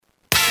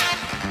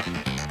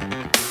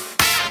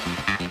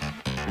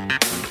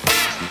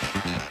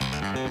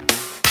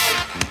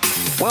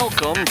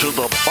Welcome to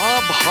the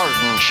Bob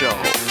Harden Show,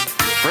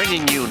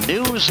 bringing you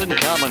news and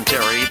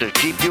commentary to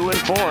keep you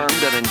informed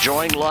and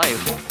enjoying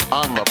life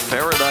on the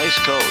Paradise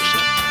Coast.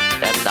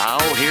 And now,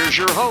 here's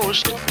your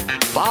host,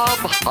 Bob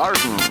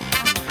Harden.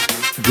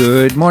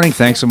 Good morning.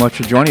 Thanks so much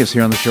for joining us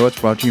here on the show.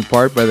 It's brought to you in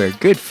part by the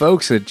good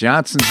folks at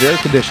Johnson's Air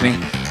Conditioning.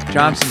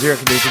 Johnson's Air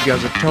Conditioning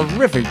does a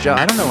terrific job.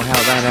 I don't know how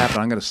that happened.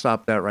 I'm going to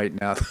stop that right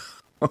now.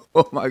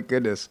 Oh, my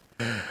goodness.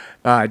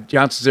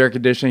 Johnson's Air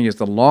Conditioning is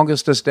the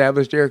longest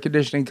established air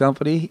conditioning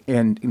company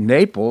in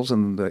Naples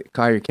in the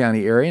Collier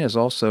County area, and is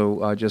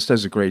also just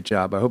does a great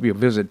job. I hope you'll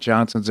visit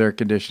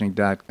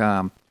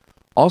johnsonsairconditioning.com.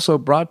 Also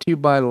brought to you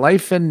by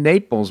Life in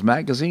Naples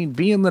magazine.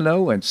 Be in the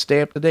know and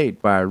stay up to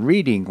date by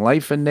reading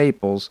Life in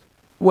Naples.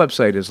 The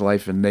website is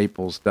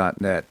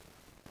lifeinnaples.net.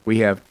 We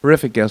have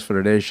terrific guests for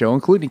today's show,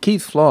 including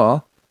Keith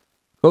Flaw,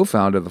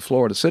 co-founder of the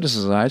Florida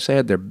Citizens Alliance. They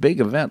had their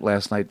big event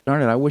last night.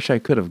 Darn it, I wish I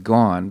could have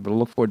gone, but I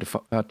look forward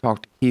to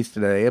talk to Keith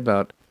today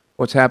about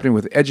what's happening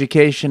with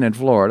education in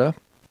Florida.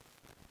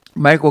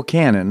 Michael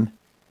Cannon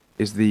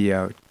is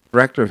the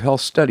Director of Health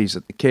Studies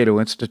at the Cato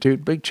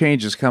Institute. Big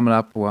changes coming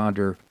up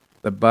under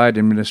the Biden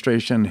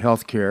administration in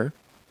healthcare.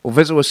 We'll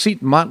visit with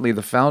Seton Motley,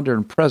 the founder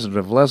and president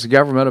of Less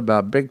Government,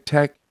 about big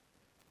tech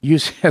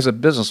use as a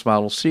business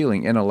model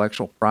stealing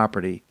intellectual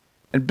property.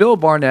 And Bill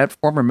Barnett,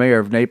 former mayor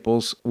of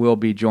Naples, will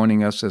be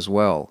joining us as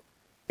well.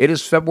 It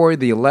is February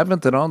the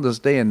 11th, and on this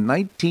day in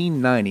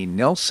 1990,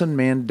 Nelson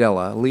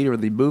Mandela, leader of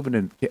the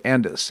movement to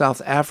end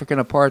South African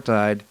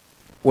apartheid,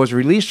 was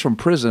released from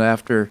prison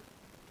after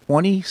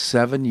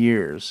 27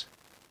 years.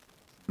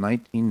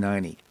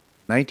 1990.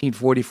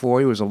 1944,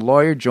 he was a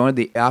lawyer, joined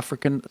the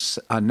African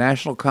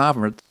National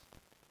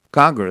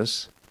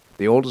Congress,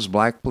 the oldest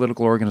black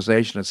political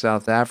organization in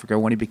South Africa,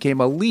 when he became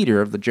a leader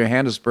of the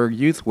Johannesburg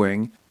Youth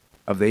Wing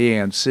of the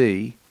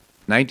ANC.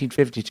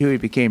 1952, he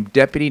became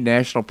deputy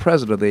national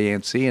president of the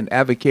ANC and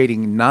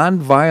advocating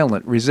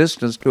nonviolent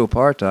resistance to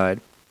apartheid,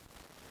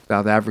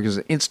 South Africa's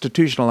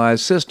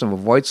institutionalized system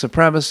of white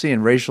supremacy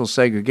and racial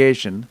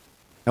segregation.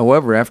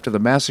 However, after the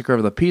massacre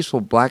of the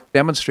peaceful black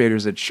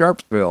demonstrators at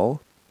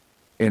Sharpeville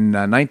in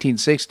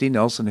 1960,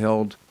 Nelson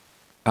helped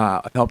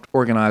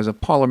organize a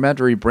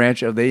parliamentary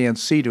branch of the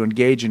ANC to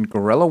engage in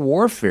guerrilla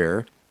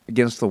warfare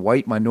against the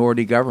white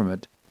minority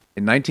government.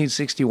 In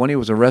 1961, he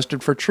was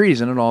arrested for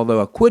treason, and although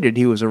acquitted,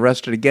 he was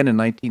arrested again in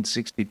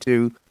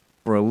 1962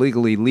 for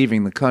illegally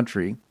leaving the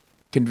country.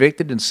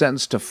 Convicted and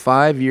sentenced to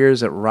 5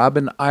 years at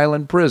Robben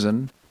Island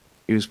Prison,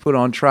 he was put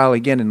on trial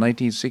again in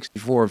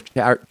 1964 of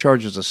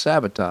charges of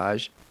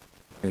sabotage.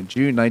 In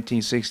June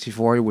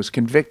 1964, he was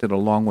convicted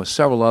along with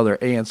several other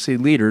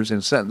ANC leaders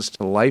and sentenced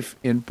to life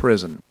in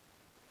prison.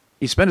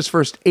 He spent his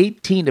first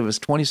 18 of his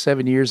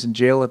 27 years in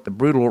jail at the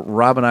brutal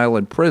Robben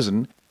Island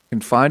Prison,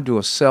 confined to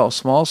a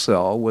small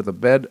cell with a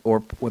bed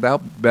or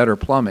without bed or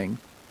plumbing.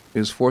 He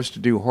was forced to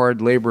do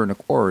hard labor in a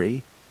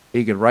quarry.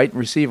 He could write and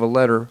receive a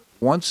letter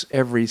once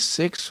every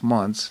 6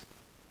 months,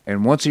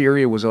 and once a year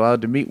he was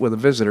allowed to meet with a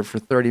visitor for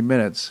 30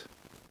 minutes.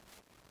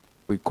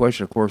 The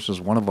question, of course, was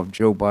one of them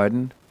Joe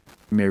Biden.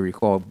 You may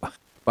recall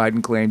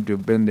Biden claimed to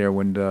have been there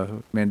when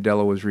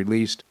Mandela was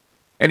released.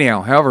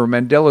 Anyhow, however,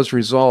 Mandela's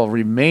resolve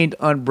remained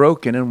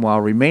unbroken, and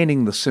while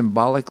remaining the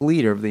symbolic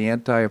leader of the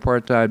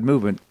anti-apartheid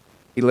movement,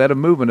 he led a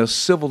movement of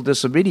civil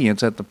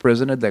disobedience at the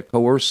prison that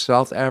coerced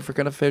South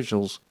African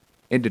officials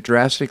into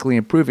drastically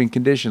improving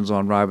conditions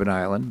on Robben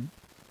Island.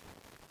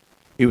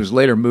 He was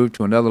later moved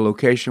to another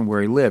location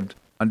where he lived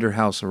under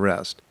house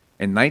arrest.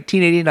 In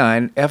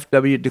 1989,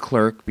 F.W. de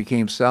Klerk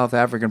became South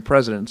African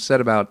president and set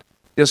about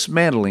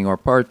dismantling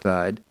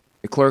apartheid.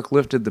 De Klerk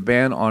lifted the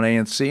ban on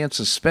ANC and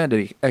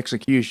suspended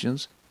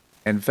executions,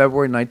 and in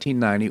February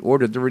 1990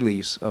 ordered the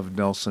release of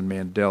Nelson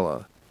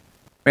Mandela.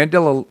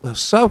 Mandela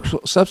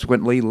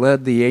subsequently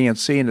led the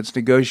ANC in its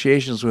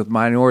negotiations with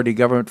minority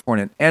government for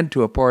an end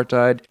to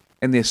apartheid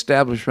and the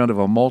establishment of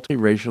a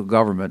multiracial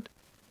government.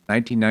 In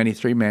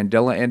 1993,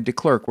 Mandela and de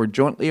Klerk were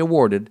jointly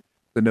awarded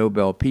the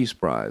Nobel Peace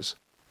Prize.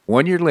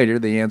 1 year later,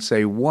 the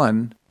ANC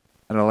won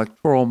an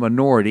electoral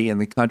minority in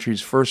the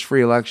country's first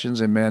free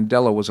elections, and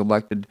Mandela was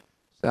elected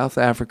South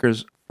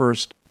Africa's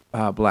first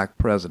black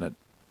president.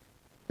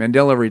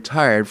 Mandela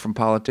retired from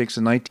politics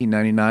in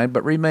 1999,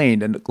 but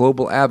remained a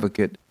global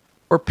advocate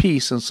for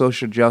peace and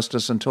social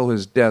justice until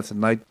his death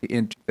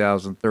in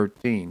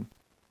 2013.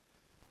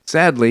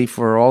 Sadly,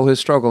 for all his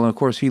struggle, and of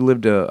course he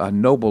lived a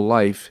noble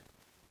life,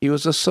 he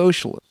was a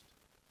socialist.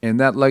 And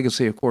that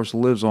legacy, of course,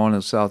 lives on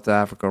in South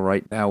Africa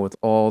right now with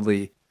all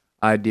the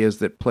ideas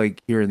that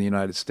plague here in the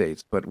United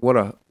States. But what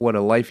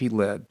a life he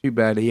led. Too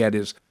bad he had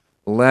his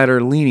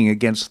ladder leaning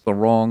against the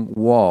wrong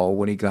wall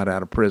when he got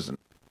out of prison.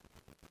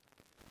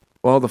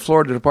 Well, the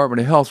Florida Department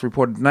of Health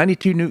reported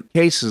 92 new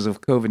cases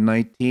of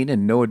COVID-19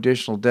 and no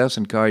additional deaths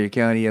in Collier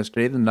County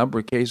yesterday. The number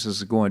of cases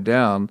is going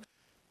down.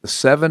 The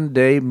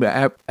 7-day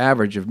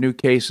average of new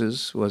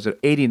cases was at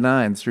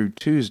 89 through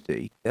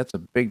Tuesday. That's a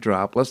big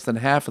drop, less than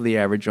half of the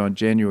average on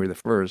January the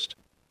 1st.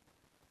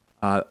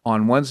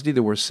 On Wednesday,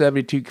 there were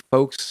 72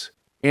 folks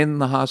in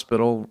the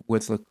hospital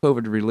with the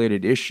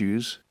COVID-related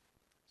issues.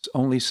 It's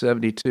only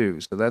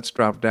 72. So that's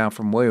dropped down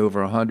from way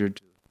over 100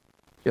 to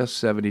just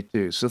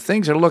 72. So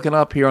things are looking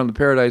up here on the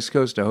Paradise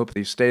Coast. I hope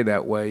they stay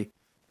that way.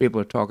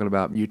 People are talking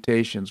about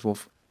mutations. We'll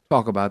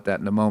talk about that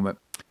in a moment.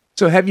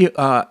 So have you,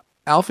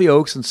 Alfie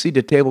Oaks and Seed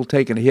to Table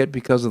taken a hit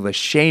because of the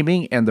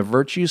shaming and the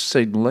virtue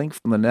signaling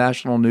from the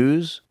national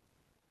news?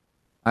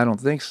 I don't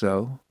think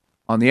so.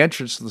 On the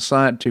entrance to the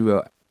sign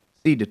to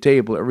Seed to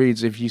Table, it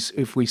reads,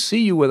 if we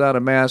see you without a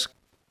mask,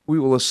 we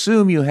will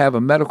assume you have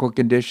a medical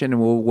condition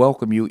and will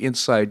welcome you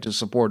inside to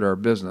support our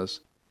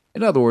business.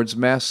 In other words,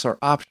 masks are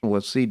optional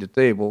at Seed to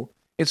Table,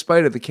 in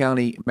spite of the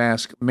county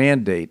mask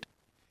mandate.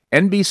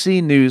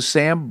 NBC News'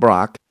 Sam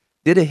Brock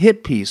did a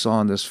hit piece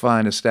on this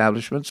fine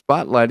establishment,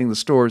 spotlighting the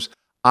store's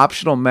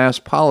optional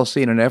mask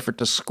policy in an effort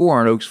to score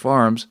on Oaks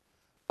Farms'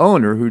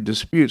 owner, who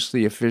disputes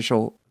the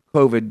official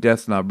COVID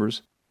death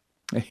numbers.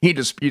 He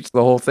disputes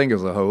the whole thing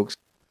as a hoax.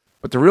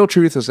 But the real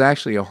truth is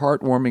actually a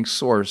heartwarming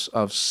source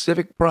of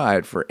civic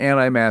pride for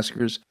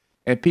anti-maskers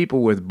and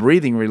people with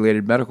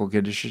breathing-related medical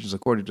conditions,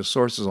 according to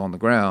sources on the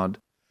ground.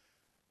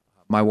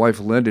 My wife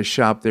Linda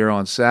shopped there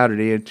on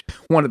Saturday, and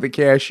one of the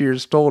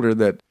cashiers told her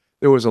that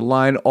there was a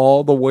line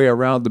all the way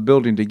around the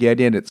building to get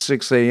in at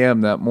 6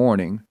 a.m. that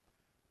morning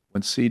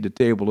when Seed to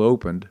Table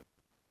opened.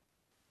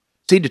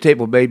 Seed to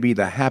Table may be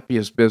the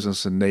happiest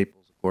business in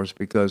Naples, of course,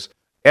 because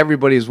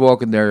everybody's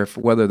welcome there,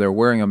 whether they're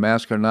wearing a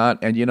mask or not.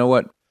 And you know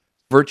what?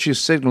 Virtue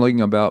signaling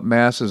about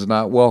masks is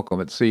not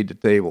welcome at Seed to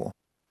Table.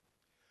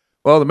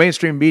 Well, the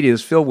mainstream media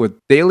is filled with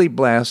daily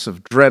blasts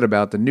of dread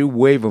about the new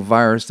wave of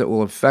virus that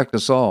will affect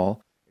us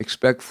all.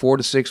 Expect 4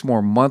 to 6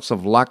 more months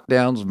of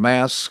lockdowns,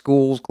 masks,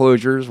 schools,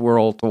 closures,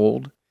 we're all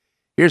told.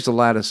 Here's the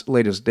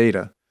latest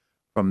data.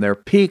 From their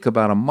peak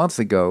about a month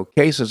ago,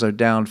 cases are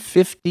down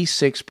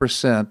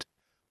 56%,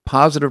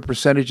 positive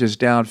percentage is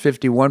down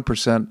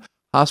 51%,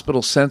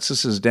 hospital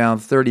census is down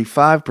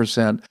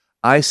 35%,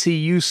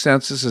 ICU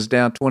census is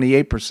down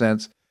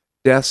 28%,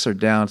 deaths are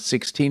down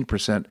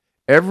 16%.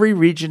 Every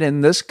region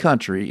in this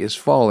country is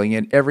falling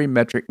in every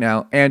metric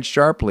now, and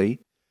sharply.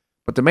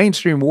 But the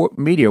mainstream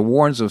media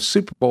warns of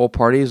Super Bowl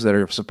parties that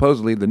are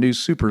supposedly the new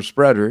super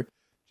spreader,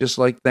 just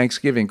like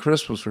Thanksgiving,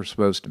 Christmas were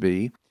supposed to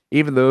be,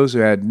 even those who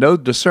had no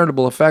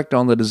discernible effect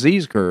on the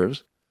disease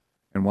curves.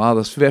 And while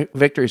this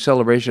victory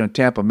celebration in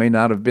Tampa may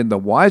not have been the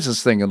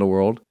wisest thing in the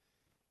world,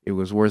 it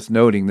was worth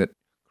noting that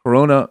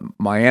Corona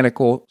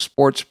Maniacal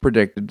Sports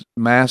predicted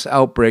mass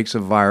outbreaks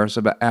of virus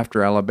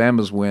after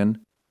Alabama's win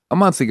a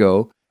month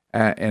ago,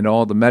 and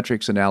all the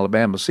metrics in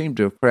Alabama seem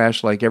to have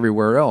crashed like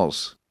everywhere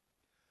else.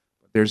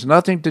 There's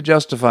nothing to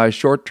justify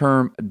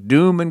short-term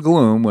doom and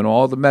gloom when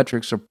all the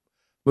metrics are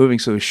moving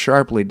so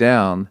sharply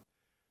down.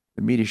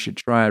 The media should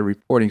try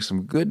reporting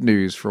some good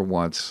news for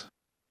once,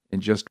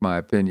 in just my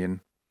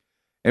opinion.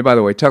 And by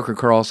the way, Tucker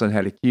Carlson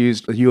had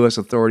accused the U.S.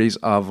 authorities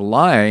of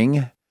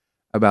lying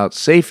about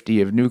safety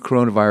of new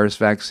coronavirus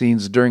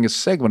vaccines during a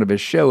segment of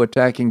his show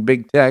attacking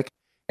big tech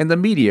and the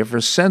media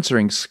for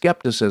censoring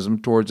skepticism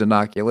towards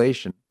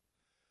inoculation.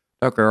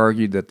 Tucker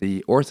argued that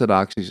the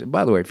orthodoxies, and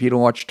by the way, if you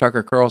don't watch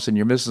Tucker Carlson,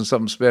 you're missing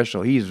something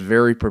special. He's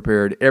very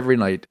prepared every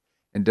night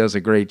and does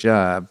a great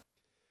job.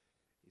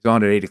 He's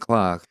on at 8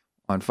 o'clock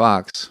on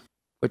Fox,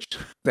 which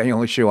the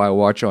only show I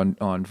watch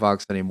on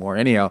Fox anymore.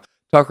 Anyhow,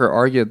 Tucker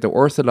argued that the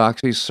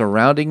orthodoxies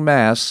surrounding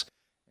masks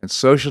and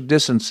social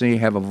distancing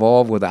have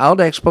evolved without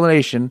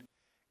explanation,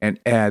 and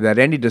that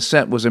any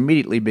dissent was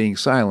immediately being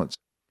silenced.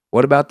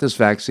 What about this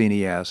vaccine,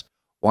 he asked.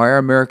 Why are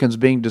Americans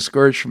being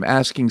discouraged from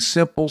asking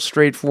simple,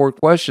 straightforward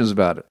questions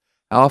about it?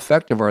 How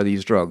effective are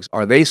these drugs?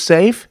 Are they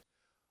safe?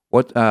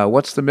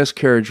 What's the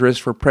miscarriage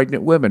risk for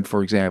pregnant women,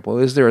 for example?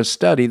 Is there a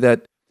study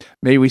that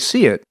may we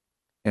see it?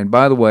 And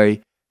by the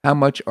way, how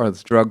much are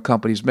the drug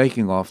companies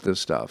making off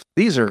this stuff?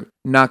 These are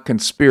not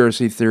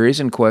conspiracy theories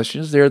and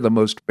questions. They're the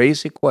most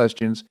basic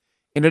questions.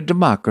 In a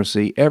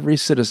democracy, every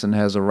citizen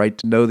has a right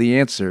to know the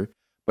answer,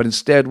 but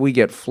instead we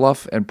get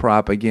fluff and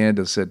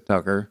propaganda, said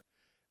Tucker.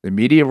 The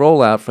media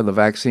rollout for the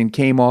vaccine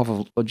came off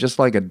of just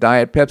like a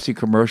Diet Pepsi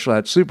commercial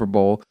at Super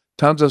Bowl.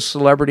 Tons of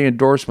celebrity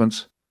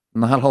endorsements,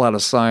 not a lot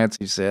of science,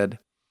 he said.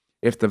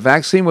 If the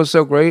vaccine was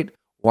so great,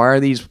 why are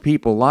these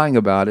people lying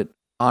about it?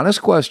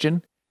 Honest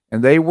question,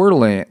 and they were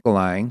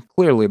lying.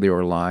 Clearly they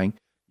were lying.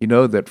 You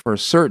know that for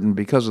certain,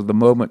 because of the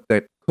moment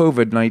that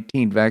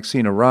COVID-19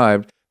 vaccine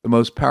arrived, the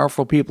most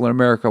powerful people in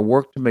America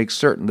worked to make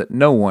certain that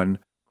no one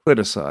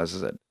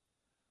criticizes it.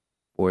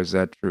 Boy, is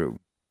that true.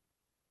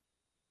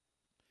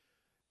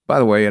 By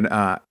the way, an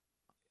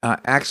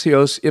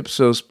Axios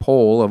Ipsos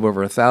poll of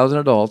over 1,000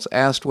 adults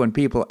asked when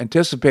people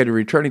anticipated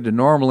returning to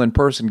normal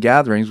in-person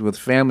gatherings with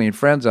family and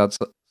friends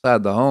outside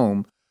the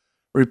home.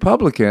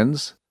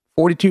 Republicans,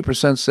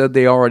 42% said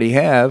they already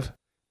have.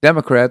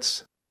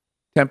 Democrats,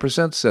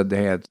 10% said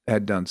they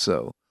had done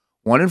so.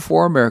 1 in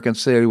 4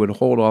 Americans say they would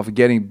hold off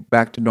getting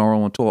back to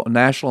normal until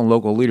national and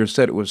local leaders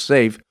said it was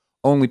safe.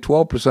 Only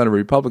 12% of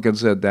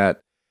Republicans said that,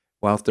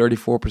 while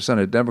 34%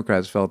 of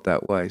Democrats felt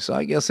that way. So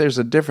I guess there's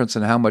a difference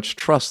in how much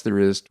trust there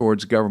is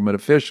towards government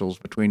officials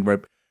between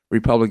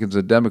Republicans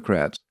and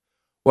Democrats.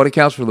 What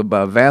accounts for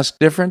the vast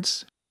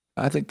difference?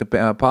 I think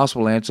the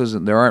possible answer is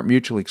that there aren't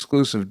mutually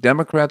exclusive.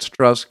 Democrats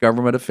trust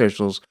government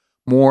officials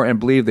more and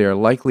believe they are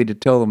likely to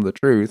tell them the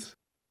truth.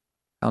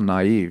 How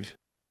naive.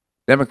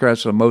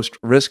 Democrats are most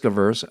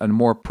risk-averse and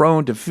more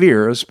prone to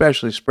fear,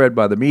 especially spread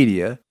by the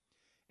media.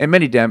 And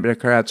many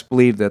Democrats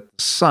believe that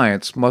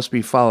science must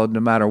be followed no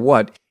matter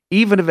what,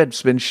 even if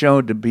it's been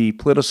shown to be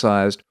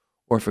politicized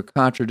or if it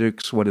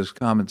contradicts what is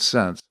common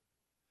sense.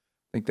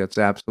 I think that's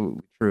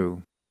absolutely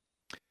true.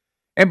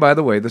 And by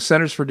the way, the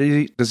Centers for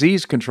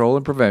Disease Control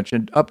and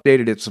Prevention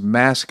updated its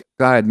mask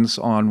guidance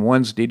on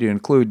Wednesday to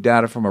include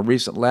data from a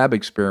recent lab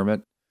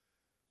experiment.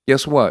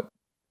 Guess what?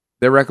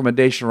 Their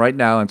recommendation right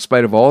now, in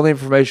spite of all the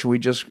information we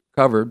just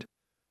covered,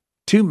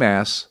 2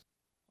 masks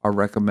are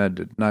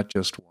recommended, not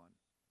just one.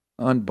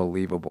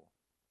 Unbelievable.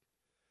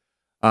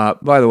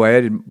 By the way,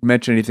 I didn't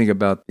mention anything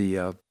about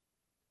the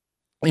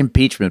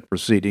impeachment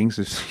proceedings.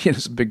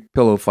 There's a big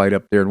pillow fight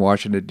up there in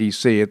Washington,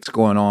 D.C. It's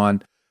going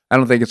on. I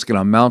don't think it's going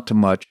to amount to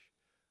much.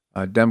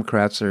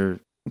 Democrats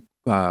are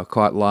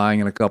caught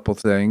lying in a couple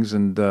things,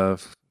 and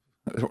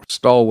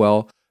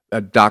Stilwell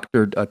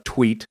doctored a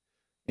tweet.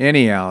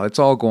 Anyhow, it's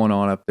all going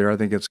on up there. I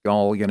think it's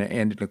all going to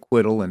end in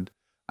acquittal, and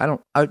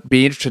I'd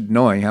be interested in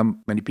knowing how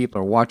many people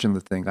are watching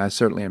the thing. I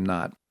certainly am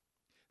not.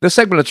 This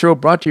segment of the show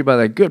brought to you by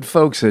the good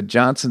folks at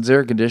Johnson's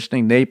Air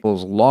Conditioning,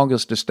 Naples'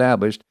 longest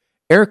established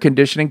air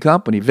conditioning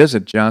company.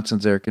 Visit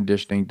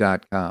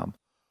johnsonsairconditioning.com.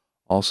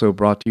 Also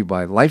brought to you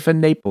by Life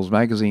in Naples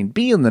magazine.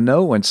 Be in the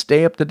know and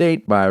stay up to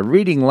date by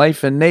reading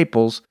Life in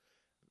Naples.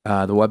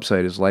 The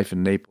website is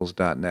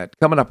lifeinnaples.net.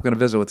 Coming up, we're going to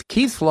visit with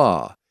Keith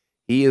Flaw.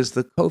 He is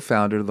the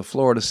co-founder of the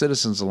Florida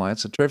Citizens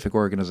Alliance, a terrific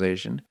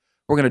organization.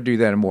 We're going to do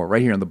that and more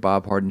right here on The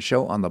Bob Harden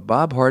Show on the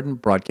Bob Harden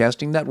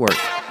Broadcasting Network.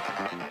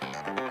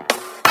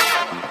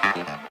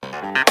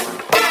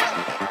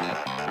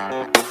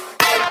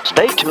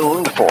 Stay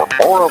tuned for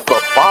more of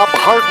The Bob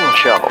Harden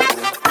Show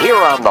here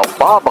on the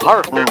Bob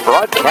Harden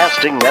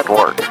Broadcasting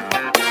Network.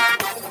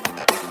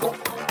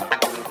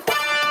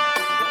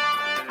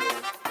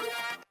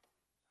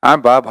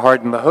 I'm Bob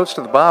Harden, the host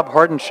of The Bob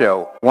Harden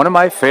Show. One of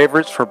my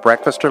favorites for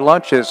breakfast or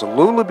lunch is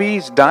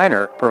Lulabee's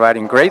Diner,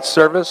 providing great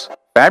service,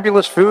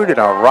 fabulous food, and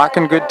a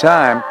rockin' good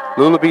time.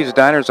 Lulabee's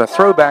Diner is a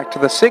throwback to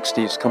the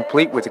 60s,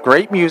 complete with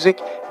great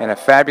music and a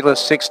fabulous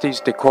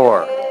 60s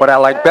decor. What I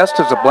like best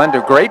is a blend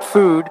of great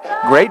food,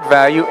 great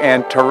value,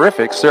 and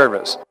terrific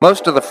service.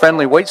 Most of the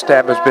friendly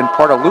waitstaff has been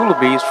part of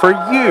Lulabee's for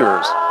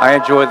years. I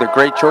enjoy the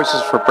great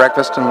choices for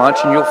breakfast and lunch,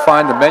 and you'll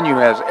find the menu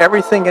has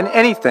everything and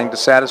anything to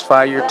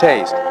satisfy your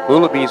taste.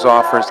 Lulabee's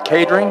offers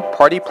catering,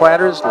 party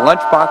platters,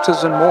 lunch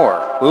boxes, and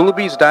more.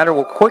 Lulabee's Diner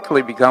will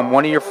quickly become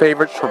one of your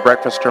favorites for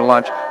breakfast or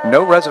lunch.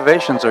 No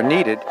reservations are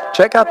needed.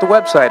 Check out the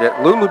website at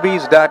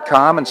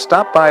lulabees.com and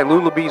stop by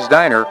Lulabee's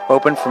Diner,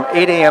 open from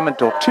 8 a.m.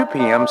 until 2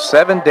 p.m.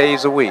 7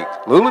 days a week.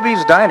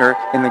 Lulabee's Diner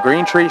in the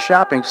Green Tree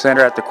Shopping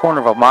Center at the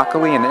corner of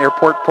Immokalee and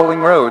Airport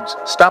Pulling Roads.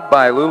 Stop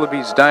by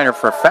Lulabee's Diner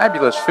for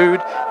fabulous food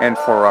and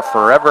for a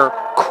forever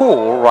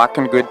cool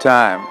rockin' good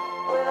time.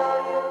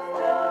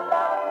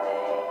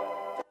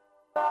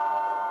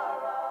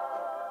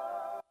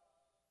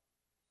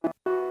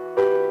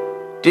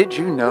 Did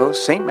you know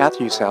St.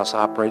 Matthew's House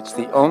operates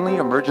the only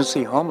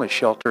emergency homeless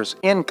shelters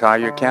in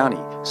Collier County?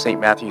 St.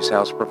 Matthew's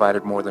House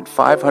provided more than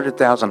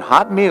 500,000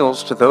 hot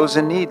meals to those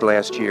in need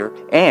last year,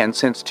 and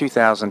since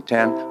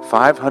 2010,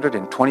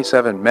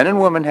 527 men and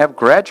women have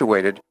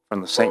graduated from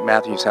the St.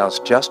 Matthew's House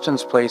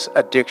Justin's Place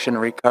Addiction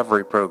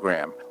Recovery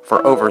Program.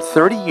 For over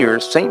 30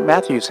 years, St.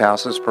 Matthew's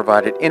House has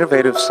provided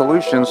innovative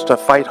solutions to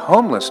fight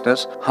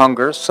homelessness,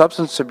 hunger,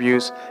 substance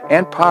abuse,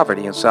 and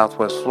poverty in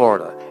Southwest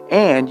Florida.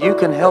 And you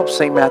can help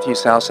St.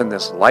 Matthew's House in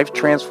this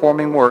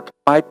life-transforming work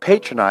by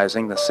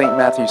patronizing the St.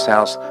 Matthew's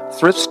House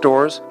thrift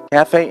stores,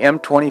 Cafe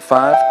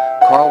M25,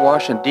 car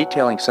wash and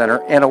detailing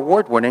center, and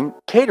award-winning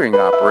catering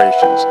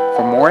operations.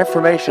 For more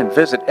information,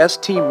 visit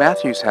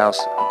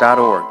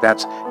stmatthewshouse.org.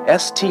 That's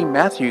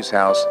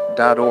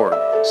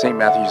stmatthewshouse.org. St.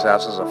 Matthew's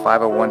House is a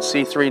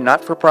 501c3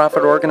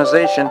 not-for-profit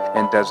organization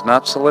and does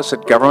not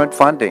solicit government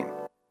funding.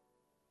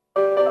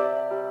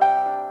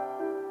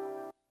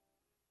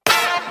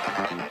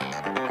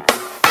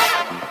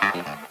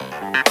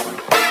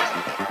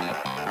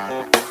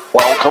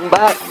 Welcome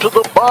back to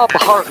the Bob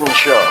Harden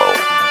Show.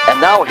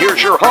 And now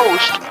here's your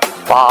host,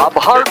 Bob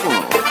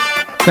Harden.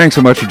 Thanks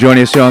so much for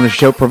joining us here on the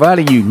show,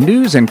 providing you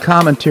news and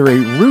commentary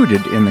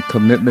rooted in the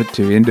commitment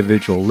to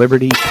individual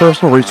liberty,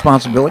 personal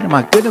responsibility.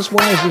 My goodness,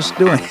 why is this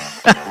doing?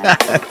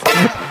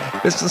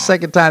 This is the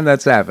second time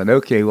that's happened.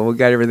 Okay, well, we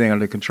got everything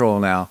under control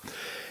now.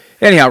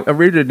 Anyhow,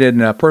 rooted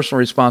in personal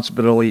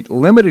responsibility,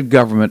 limited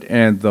government,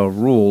 and the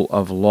rule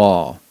of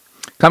law.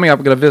 Coming up,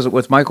 we're going to visit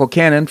with Michael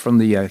Cannon from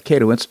the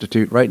Cato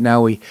Institute. Right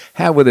now, we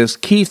have with us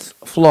Keith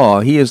Flaw.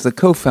 He is the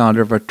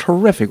co-founder of a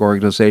terrific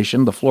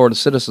organization, the Florida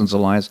Citizens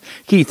Alliance.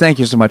 Keith, thank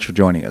you so much for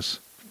joining us.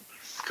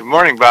 Good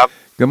morning, Bob.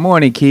 Good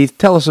morning, Keith.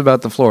 Tell us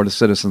about the Florida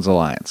Citizens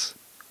Alliance.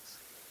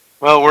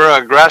 Well, we're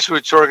a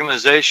grassroots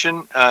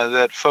organization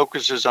that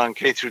focuses on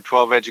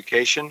K-12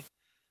 education.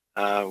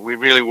 We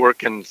really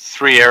work in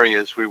three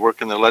areas. We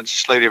work in the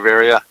legislative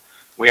area,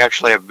 We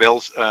actually have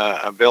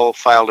a bill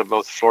filed in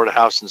both the Florida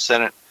House and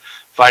Senate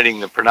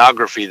fighting the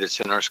pornography that's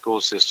in our school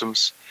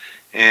systems.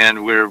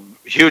 And we're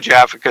huge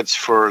advocates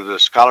for the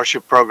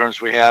scholarship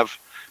programs we have,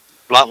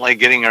 bluntly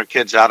getting our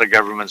kids out of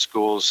government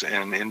schools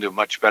and into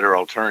much better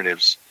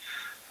alternatives.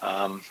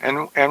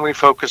 And we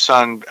focus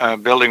on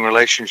building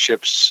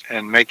relationships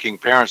and making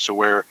parents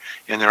aware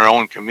in their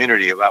own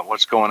community about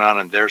what's going on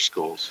in their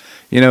schools.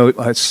 You know,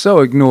 it's so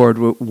ignored.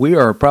 We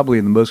are probably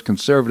in the most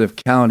conservative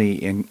county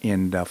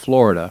in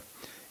Florida,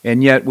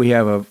 and yet we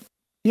have a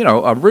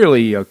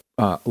really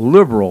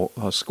liberal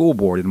school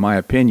board, in my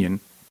opinion.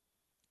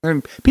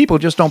 And people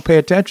just don't pay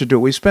attention to it.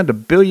 We spend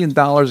 $1 billion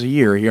a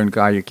year here in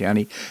Collier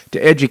County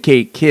to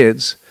educate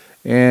kids,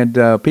 and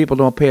people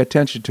don't pay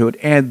attention to it,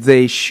 and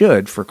they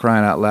should, for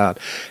crying out loud.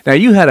 Now,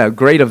 you had a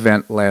great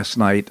event last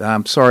night.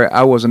 I'm sorry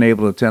I wasn't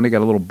able to attend. I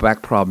got a little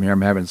back problem here.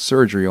 I'm having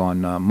surgery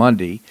on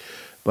Monday.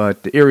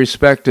 But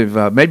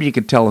irrespective, maybe you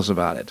could tell us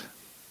about it.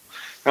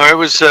 No, it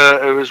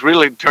was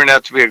really turned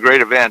out to be a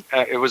great event.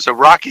 It was a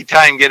rocky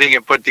time getting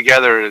it put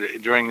together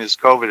during this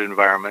COVID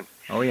environment.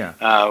 Oh,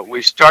 yeah.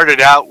 We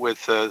started out with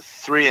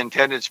 3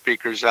 intended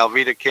speakers,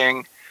 Alveda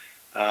King,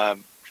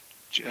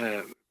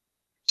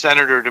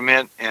 Senator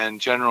DeMint,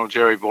 and General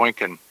Jerry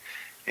Boykin.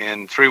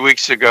 And 3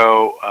 weeks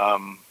ago,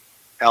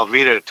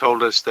 Alveda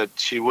told us that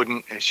she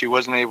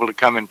wasn't able to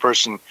come in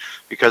person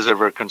because of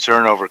her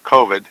concern over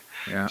COVID.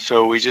 Yeah.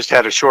 So we just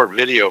had a short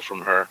video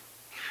from her.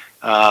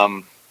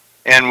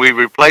 And we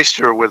replaced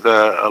her with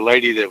a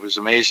lady that was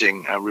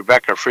amazing,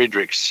 Rebecca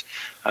Friedrichs.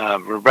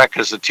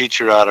 Rebecca's a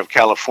teacher out of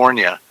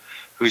California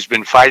who's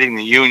been fighting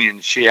the union.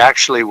 She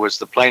actually was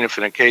the plaintiff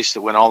in a case that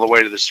went all the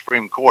way to the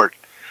Supreme Court.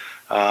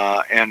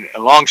 And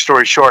a long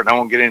story short, and I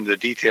won't get into the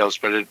details,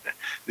 but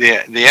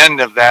the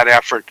end of that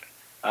effort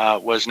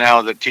was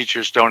now that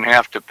teachers don't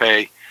have to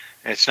pay.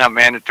 It's not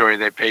mandatory.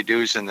 They pay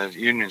dues, and the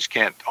unions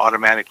can't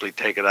automatically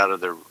take it out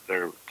of their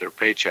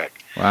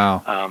paycheck.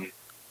 Wow.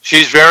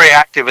 She's very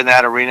active in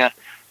that arena.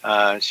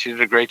 She did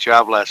a great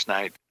job last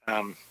night.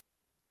 Then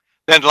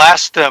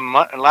last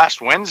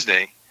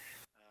Wednesday,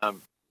 we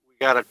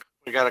got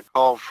a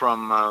call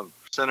from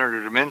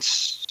Senator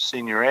DeMint's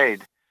senior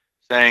aide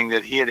saying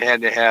that he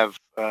had to have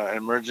an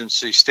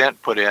emergency stent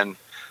put in,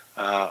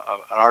 an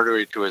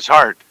artery to his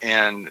heart,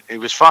 and he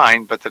was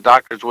fine, but the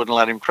doctors wouldn't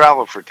let him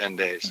travel for 10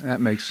 days.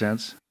 That makes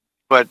sense.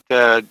 But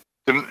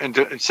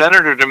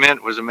Senator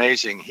DeMint was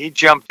amazing. He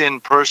jumped in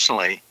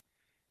personally,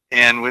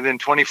 and within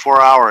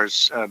 24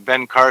 hours,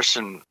 Ben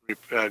Carson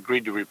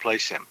agreed to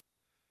replace him.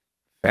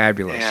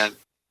 Fabulous. And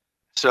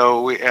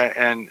so we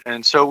ended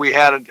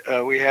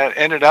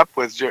up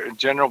with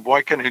General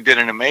Boykin, who did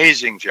an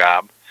amazing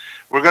job.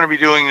 We're going to be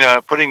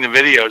putting the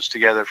videos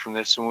together from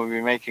this, and we'll be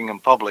making them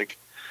public.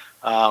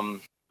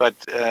 But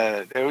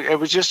it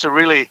was just a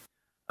really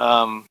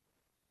a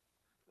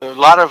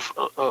lot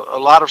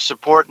of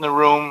support in the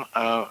room.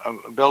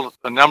 Built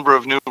a number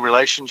of new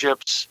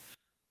relationships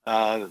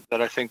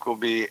that I think will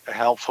be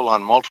helpful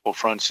on multiple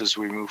fronts as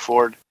we move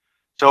forward.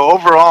 So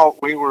overall,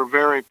 we were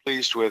very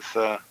pleased with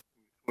the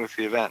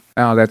event.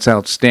 Oh, that's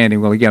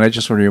outstanding. Well, again, I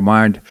just want to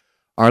remind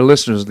our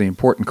listeners of the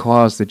important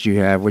cause that you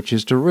have, which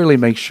is to really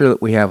make sure that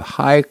we have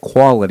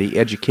high-quality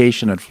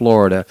education in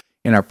Florida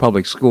in our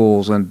public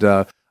schools. And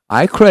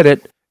I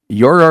credit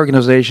your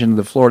organization,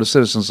 the Florida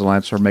Citizens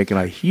Alliance, for making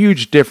a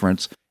huge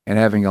difference and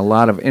having a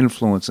lot of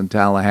influence in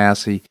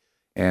Tallahassee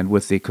and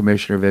with the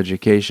Commissioner of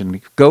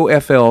Education.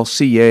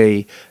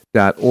 GoFLCA.org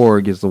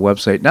is the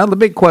website. Now, the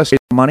big question,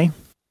 money?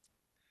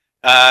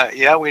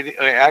 Yeah, we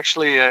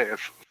actually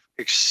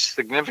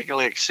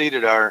significantly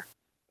exceeded our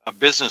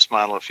business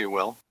model, if you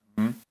will.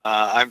 Mm-hmm.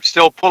 I'm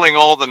still pulling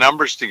all the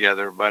numbers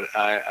together, but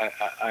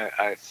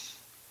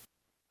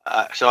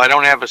so I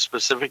don't have a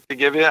specific to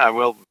give you. I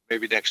will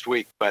maybe next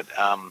week, but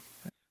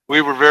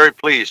we were very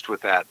pleased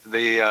with that.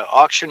 The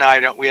auction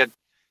item, we had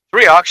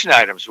 3 auction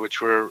items, which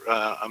were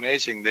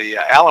amazing. The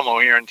Alamo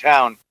here in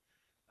town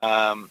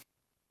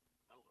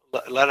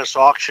let us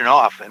auction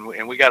off, and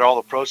we got all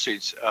the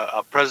proceeds,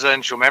 a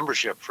presidential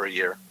membership for a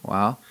year.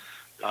 Wow.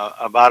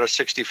 About a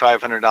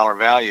 $6,500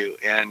 value,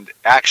 and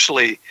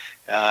actually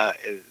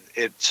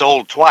it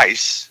sold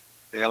twice.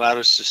 They allowed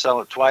us to sell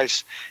it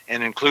twice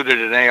and included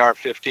an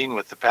AR-15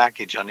 with the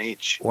package on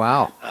each.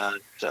 Wow.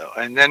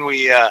 And then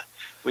we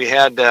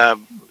had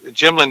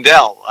Jim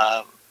Lindell,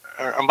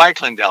 or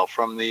Mike Lindell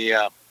from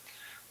the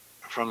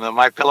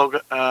My Pillow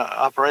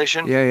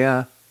operation.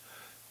 Yeah.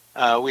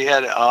 We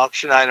had an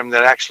auction item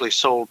that actually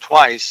sold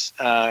twice.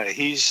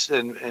 He's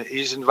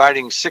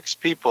inviting 6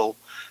 people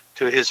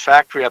to his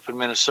factory up in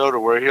Minnesota,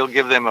 where he'll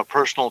give them a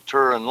personal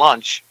tour and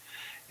lunch,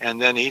 and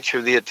then each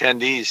of the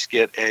attendees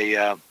get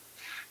a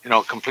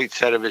complete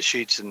set of his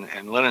sheets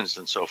and linens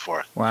and so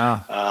forth.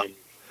 Wow.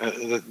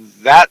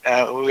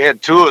 We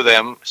had 2 of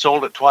them,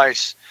 sold it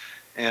twice,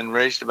 and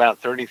raised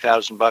about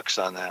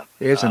 $30,000 on that.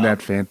 Isn't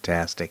that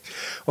fantastic?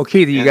 Well,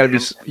 Keith, you and-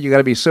 got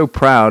to be so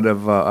proud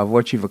of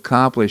what you've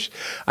accomplished.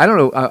 I don't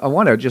know. I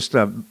want to just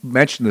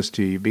mention this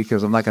to you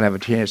because I'm not going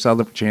to have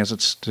other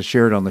chances to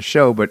share it on the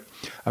show. But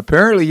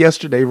apparently,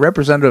 yesterday,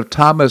 Representative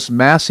Thomas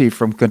Massey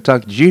from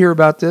Kentucky. Did you hear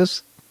about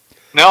this?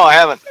 No, I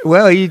haven't.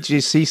 Well, he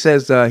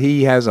says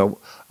he has a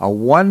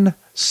one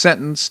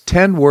sentence,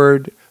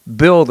 10-word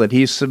bill that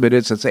he's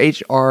submitted since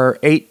H.R.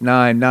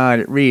 899.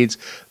 It reads,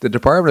 "The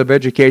Department of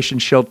Education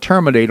shall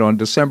terminate on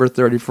December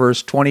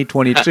 31st,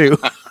 2022.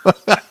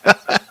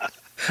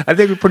 I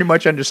think we pretty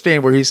much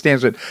understand where he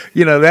stands. But,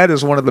 that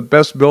is one of the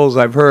best bills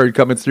I've heard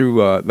coming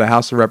through the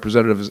House of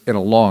Representatives in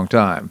a long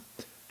time.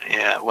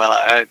 Yeah,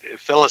 well,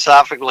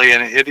 philosophically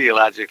and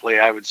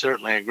ideologically, I would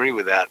certainly agree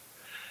with that.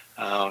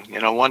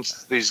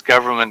 Once these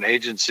government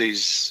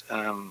agencies,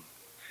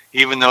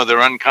 even though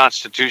they're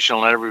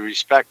unconstitutional in every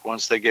respect,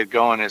 once they get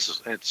going,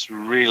 it's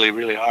really,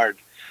 really hard.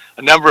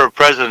 A number of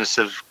presidents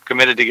have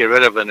committed to get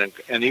rid of it,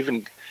 and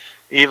even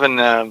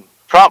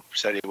Trump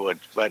said he would.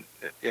 But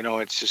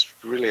it's just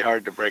really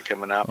hard to break a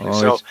monopoly.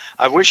 So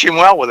I wish him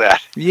well with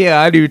that. Yeah,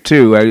 I do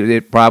too.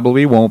 It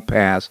probably won't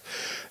pass.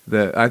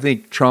 I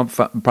think Trump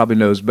probably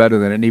knows better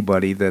than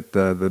anybody that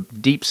the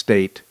deep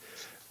state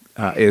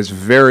is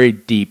very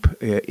deep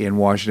in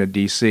Washington,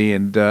 D.C.,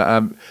 and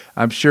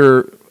I'm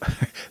sure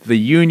the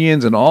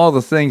unions and all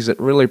the things that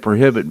really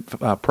prohibit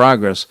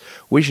progress,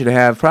 we should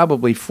have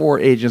probably 4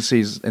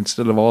 agencies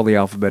instead of all the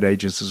alphabet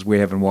agencies we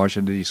have in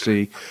Washington,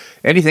 D.C.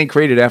 Anything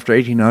created after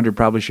 1800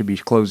 probably should be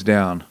closed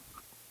down.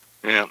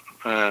 Yeah.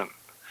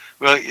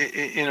 Well,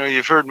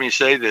 you've heard me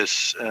say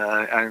this.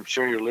 I'm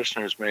sure your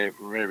listeners may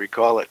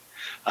recall it.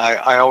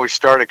 I always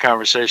start a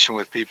conversation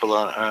with people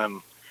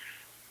on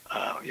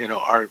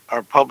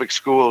our public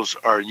schools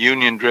are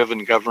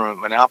union-driven government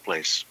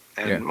monopolies.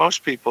 And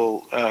most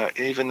people,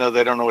 even though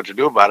they don't know what to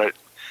do about it,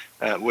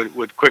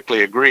 would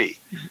quickly agree.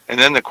 And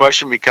then the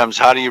question becomes,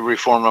 how do you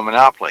reform a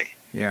monopoly?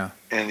 Yeah.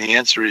 And the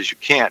answer is you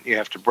can't. You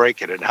have to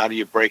break it. And how do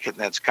you break it? And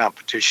that's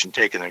competition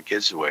taking their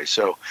kids away.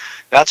 So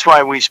that's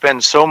why we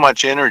spend so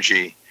much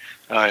energy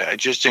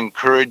just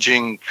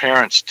encouraging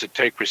parents to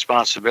take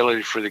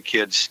responsibility for the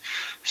kids,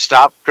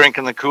 stop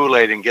drinking the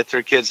Kool-Aid and get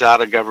their kids out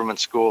of government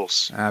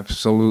schools.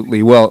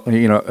 Absolutely. Well,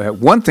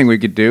 one thing we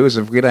could do is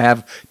if we're going to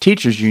have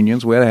teachers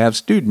unions, we ought to have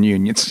student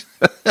unions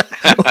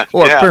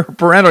or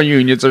parental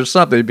unions or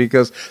something,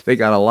 because they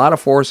got a lot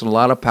of force and a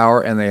lot of power,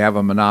 and they have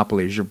a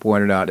monopoly, as you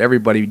pointed out.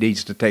 Everybody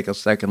needs to take a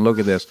second look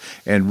at this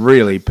and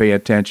really pay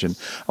attention.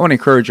 I want to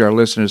encourage our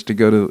listeners to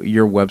go to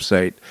your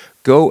website,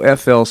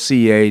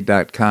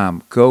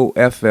 GoFLCA.com. GoFLCA.com.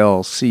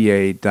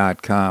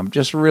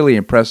 Just really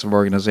impressive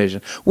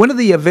organization. When are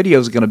the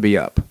videos going to be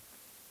up?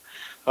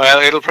 Well,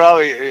 it'll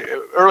probably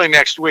early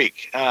next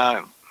week.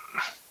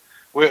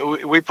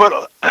 We put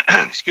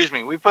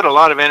we put a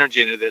lot of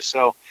energy into this,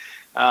 so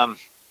I'm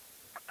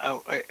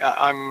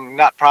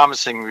not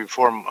promising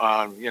before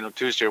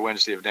Tuesday or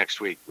Wednesday of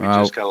next week. We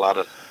just got a lot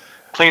of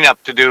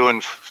cleanup to do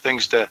and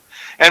things to.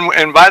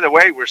 And by the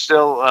way, we're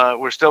still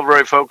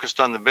very focused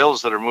on the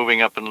bills that are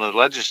moving up in the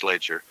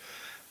legislature.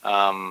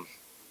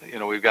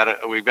 We've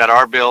got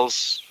our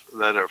bills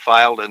that are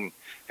filed, and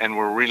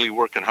we're really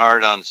working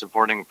hard on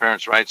supporting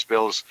parents' rights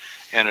bills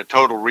and a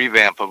total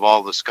revamp of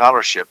all the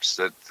scholarships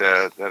that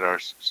are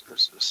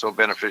so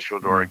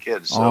beneficial to our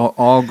kids. So,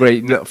 all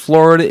great.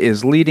 Florida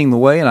is leading the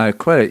way, and I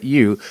credit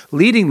you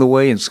leading the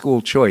way in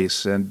school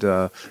choice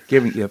and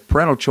giving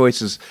parental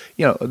choices.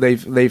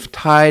 They've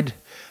tied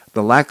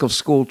the lack of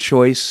school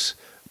choice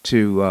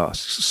to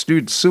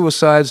student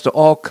suicides, to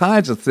all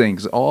kinds of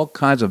things, all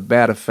kinds of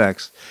bad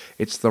effects.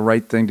 It's the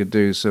right thing to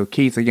do. So,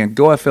 Keith, again,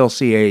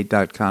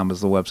 GoFLCA.com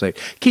is the website.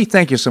 Keith,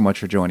 thank you so much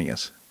for joining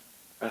us.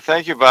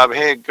 Thank you, Bob.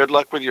 Hey, good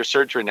luck with your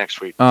surgery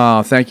next week.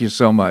 Oh, thank you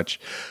so much.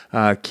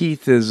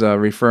 Keith is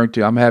referring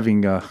to, I'm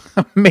having a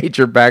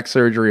major back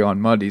surgery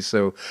on Monday,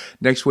 so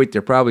next week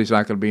there probably is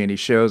not going to be any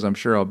shows. I'm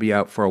sure I'll be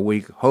out for a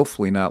week,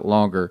 hopefully not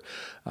longer.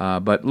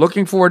 But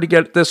looking forward to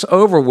get this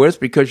over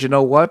with, because you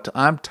know what?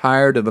 I'm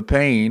tired of the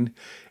pain,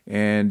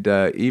 and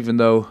even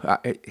though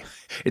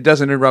it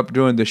doesn't interrupt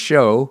doing the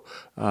show,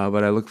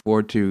 but I look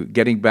forward to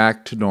getting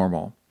back to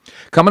normal.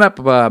 Coming up,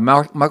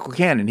 Michael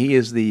Cannon. He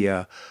is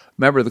the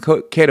member of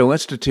the Cato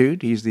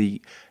Institute. He's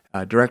the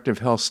Director of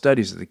Health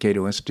Studies at the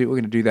Cato Institute. We're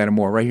going to do that and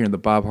more right here in the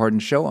Bob Harden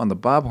Show on the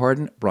Bob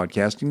Harden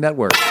Broadcasting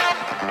Network.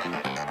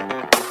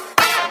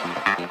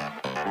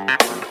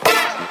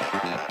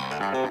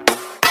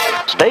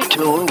 Stay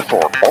tuned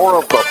for more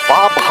of the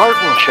Bob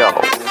Harden Show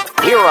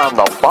here on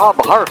the Bob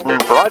Harden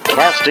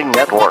Broadcasting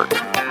Network.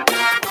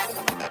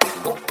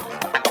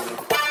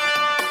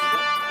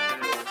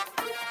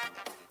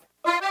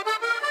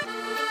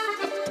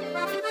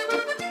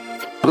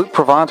 Blue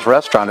Provence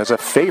Restaurant is a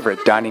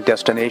favorite dining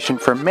destination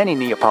for many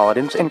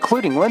Neapolitans,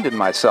 including Linda and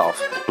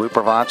myself. Blue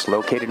Provence,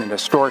 located in a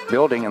historic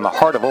building in the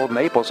heart of Old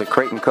Naples at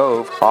Creighton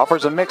Cove,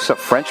 offers a mix of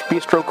French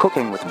bistro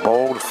cooking with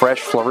bold, fresh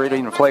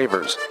Floridian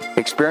flavors.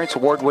 Experience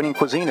award-winning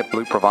cuisine at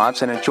Blue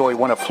Provence and enjoy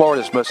one of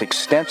Florida's most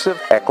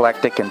extensive,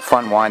 eclectic, and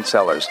fun wine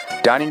cellars.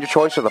 Dining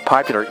choice of the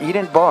popular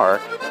Eat-In Bar,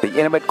 the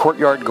intimate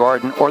courtyard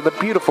garden, or the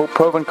beautiful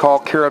Provencal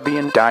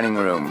Caribbean dining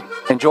room.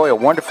 Enjoy a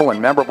wonderful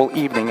and memorable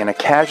evening in a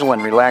casual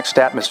and relaxed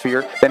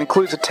atmosphere that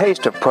includes a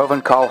taste of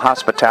Provencal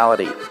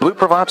hospitality. Blue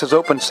Provence is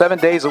open 7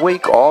 days a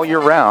week all year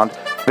round.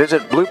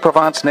 Visit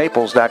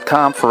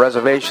BlueProvenceNaples.com for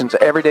reservations,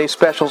 everyday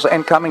specials,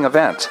 and coming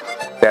events.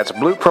 That's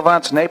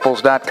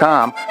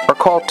BlueProvenceNaples.com or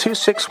call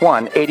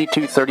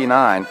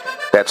 261-8239.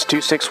 That's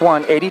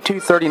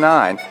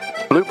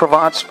 261-8239. Blue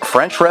Provence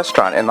French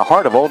Restaurant in the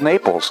heart of Old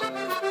Naples.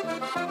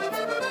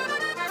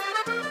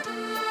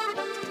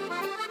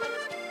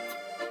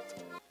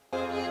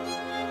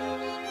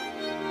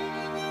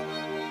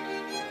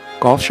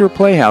 Gulf Shore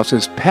Playhouse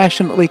is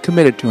passionately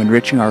committed to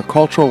enriching our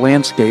cultural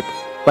landscape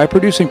by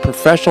producing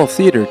professional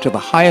theater to the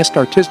highest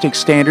artistic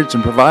standards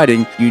and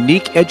providing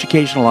unique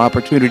educational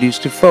opportunities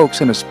to folks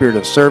in a spirit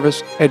of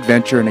service,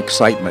 adventure, and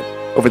excitement.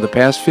 Over the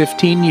past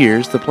 15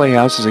 years, the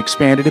Playhouse has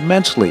expanded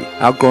immensely,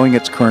 outgrowing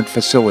its current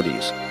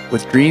facilities.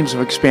 With dreams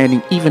of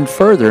expanding even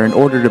further in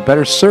order to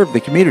better serve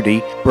the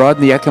community,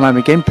 broaden the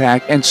economic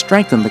impact, and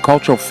strengthen the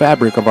cultural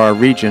fabric of our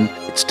region,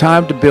 it's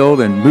time to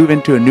build and move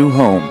into a new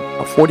home.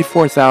 A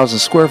 44,000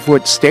 square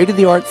foot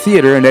state-of-the-art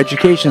theater and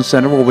education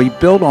center will be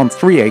built on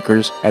 3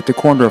 acres at the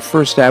corner of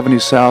First Avenue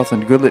South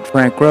and Goodlet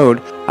Frank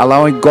Road,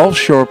 allowing Gulf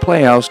Shore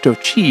Playhouse to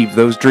achieve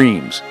those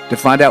dreams. To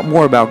find out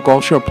more about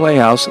Gulf Shore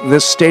Playhouse,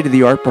 this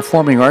state-of-the-art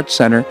performing arts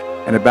center,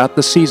 and about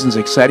the season's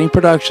exciting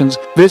productions,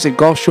 visit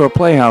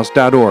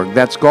GulfShorePlayhouse.org.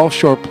 That's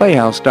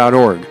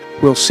GulfShorePlayhouse.org.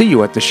 We'll see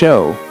you at the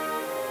show.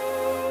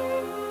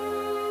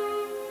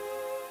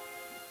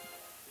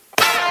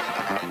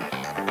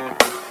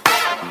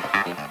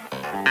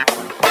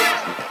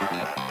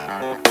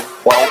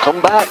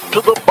 Welcome back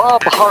to the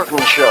Bob Harden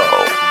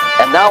Show.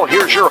 And now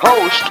here's your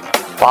host,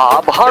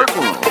 Bob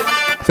Harden.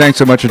 Thanks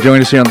so much for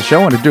joining us here on the show.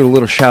 I want to do a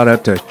little shout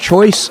out to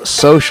Choice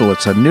Social.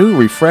 It's a new,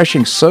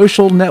 refreshing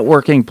social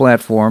networking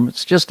platform.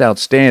 It's just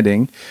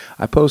outstanding.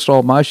 I post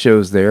all my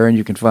shows there, and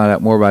you can find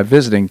out more by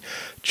visiting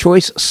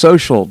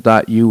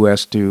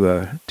choicesocial.us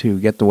to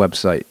get the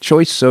website.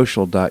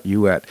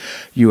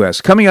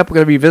 choicesocial.us. Coming up, we're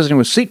going to be visiting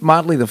with Seat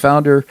Motley, the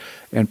founder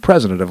and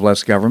president of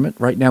Less Government.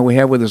 Right now, we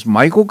have with us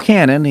Michael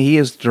Cannon. He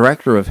is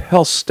director of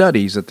health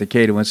studies at the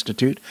Cato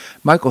Institute.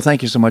 Michael,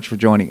 thank you so much for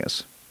joining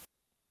us.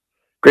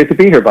 Great to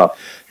be here, Bob.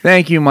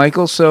 Thank you,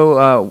 Michael.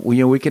 So,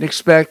 we can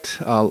expect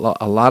a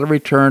lot of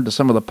return to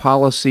some of the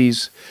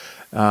policies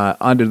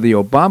under the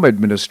Obama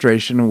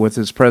administration with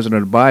his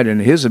President Biden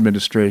and his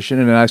administration,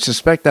 and I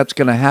suspect that's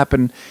going to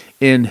happen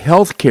in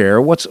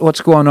healthcare.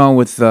 What's going on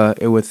with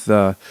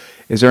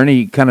is there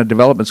any kind of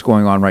developments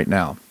going on right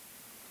now?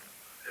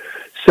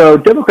 So,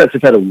 Democrats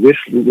have had a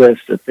wish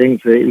list of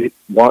things they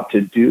want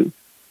to do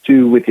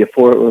with the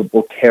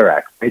Affordable Care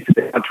Act.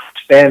 Basically, they want to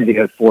expand the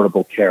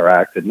Affordable Care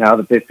Act, and now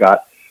that they've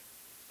got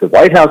the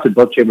White House and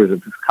both chambers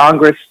of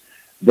Congress,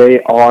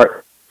 they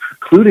are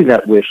including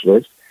that wish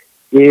list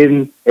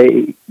in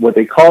what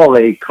they call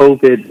a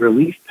COVID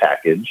relief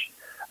package.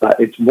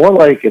 It's more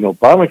like an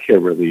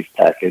Obamacare relief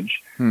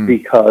package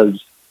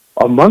because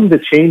among the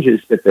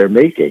changes that they're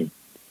making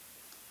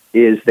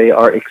is they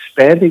are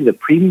expanding the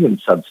premium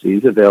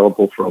subsidies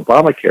available for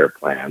Obamacare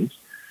plans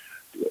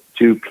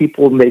to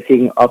people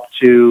making up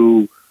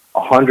to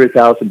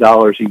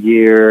 $100,000 a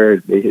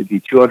year, maybe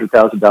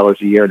 $200,000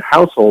 a year, and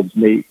households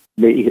making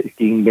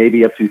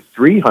maybe up to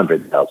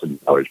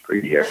 $300,000 per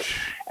year.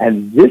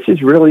 And this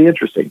is really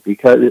interesting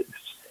because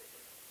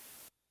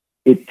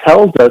it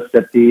tells us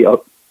that the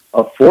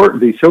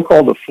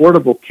so-called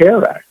Affordable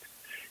Care Act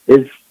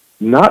is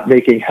not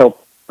making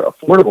health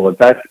affordable. In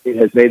fact, it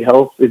has made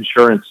health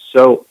insurance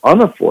so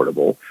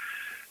unaffordable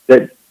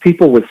that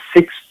people with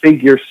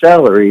six-figure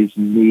salaries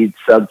need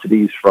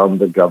subsidies from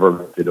the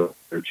government in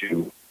order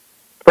to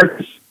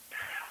purchase.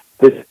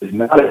 This is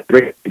not a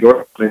great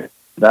endorsement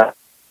that.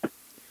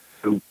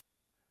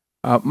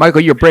 Michael,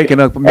 you're breaking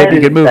up. Maybe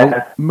you can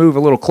move a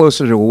little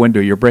closer to a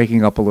window. You're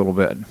breaking up a little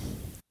bit.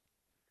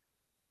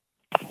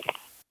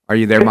 Are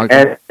you there, Michael?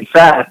 And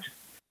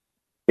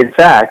in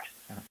fact,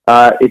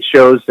 it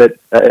shows that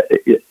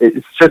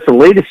it's just the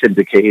latest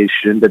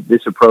indication that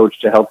this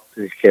approach to health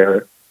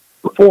care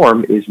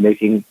reform is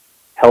making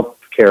health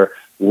care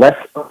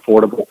less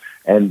affordable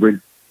and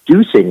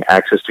reducing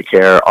access to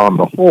care on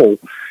the whole,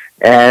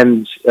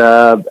 and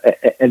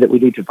that we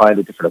need to find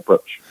a different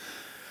approach.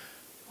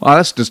 Well,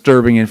 that's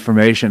disturbing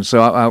information. So,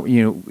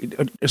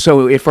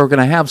 so if we're going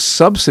to have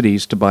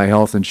subsidies to buy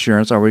health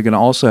insurance, are we going to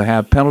also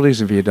have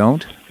penalties if you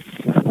don't?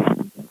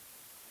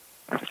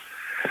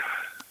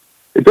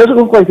 It doesn't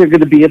look like they're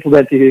going to be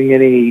implementing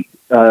any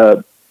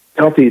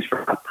penalties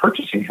for not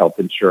purchasing health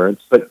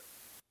insurance, but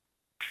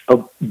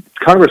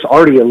Congress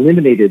already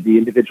eliminated the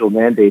individual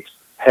mandates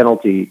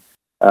penalty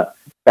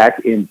back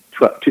in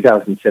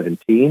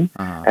 2017,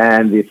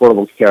 and the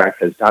Affordable Care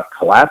Act has not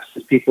collapsed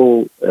as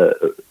the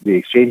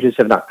exchanges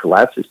have not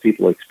collapsed as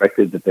people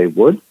expected that they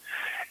would.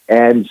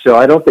 And so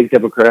I don't think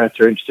Democrats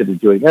are interested in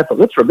doing that. But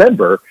let's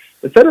remember,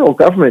 the federal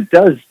government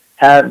does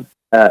have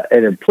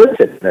an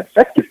implicit and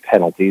effective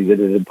penalty that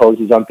it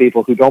imposes on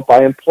people who don't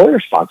buy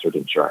employer-sponsored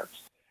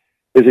insurance.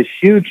 There's a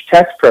huge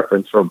tax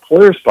preference for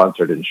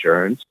employer-sponsored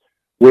insurance,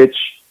 which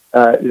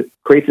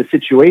creates a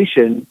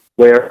situation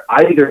where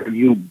either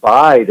you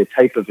buy the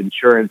type of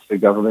insurance the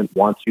government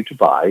wants you to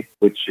buy,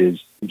 which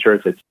is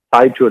insurance that's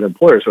tied to an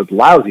employer, so it's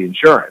lousy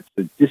insurance.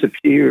 It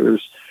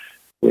disappears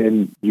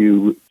when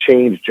you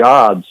change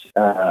jobs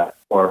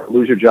or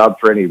lose your job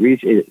for any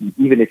reason,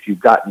 even if you've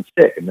gotten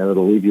sick, and then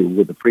it'll leave you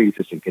with a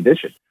pre-existing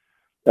condition.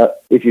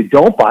 If you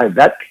don't buy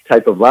that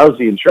type of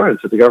lousy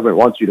insurance that the government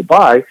wants you to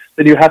buy,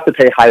 then you have to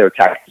pay higher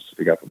taxes to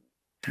the government.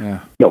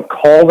 Yeah.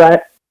 Call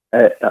that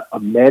a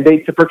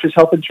mandate to purchase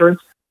health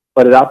insurance,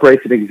 but it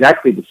operates in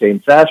exactly the same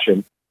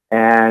fashion,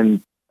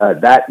 and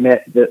that's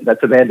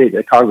a mandate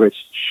that Congress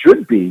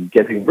should be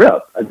getting rid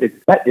of.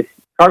 If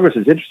Congress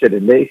is interested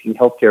in making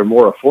healthcare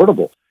more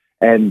affordable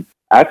and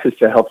access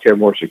to healthcare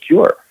more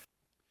secure,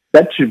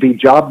 that should be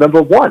job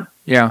number one.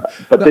 Yeah.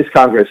 But this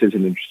Congress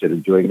isn't interested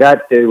in doing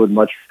that. They would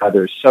much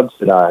rather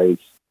subsidize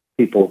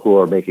people who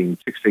are making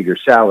six-figure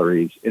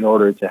salaries in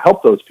order to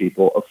help those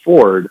people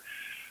afford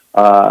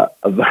a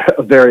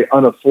very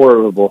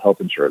unaffordable health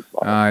insurance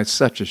law. It's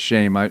such a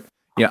shame.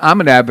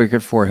 I'm an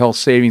advocate for health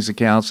savings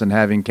accounts and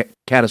having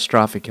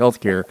catastrophic health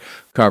care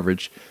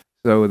coverage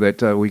so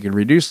that we can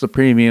reduce the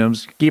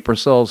premiums, keep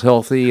ourselves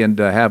healthy, and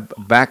have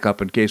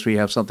backup in case we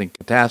have something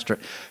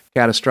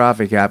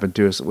catastrophic happen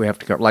to us that we have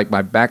to cover, like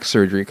my back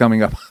surgery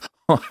coming up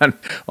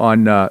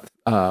on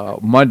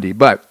Monday.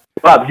 But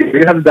Bob,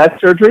 you're having back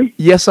surgery?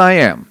 Yes, I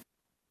am.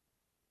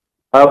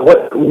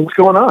 What's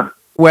going on?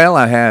 Well,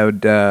 I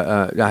have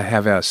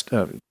a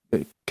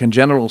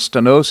congenital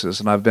stenosis,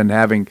 and I've been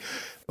having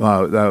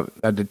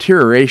a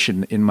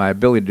deterioration in my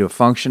ability to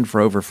function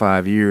for over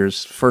 5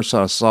 years. First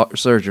saw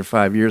surgery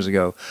 5 years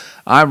ago.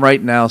 I'm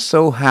right now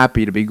so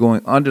happy to be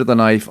going under the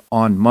knife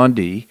on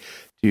Monday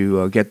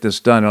to get this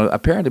done. I'll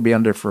apparently be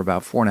under for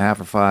about 4.5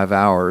 or 5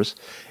 hours.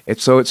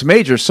 It's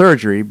major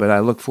surgery, but I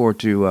look forward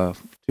to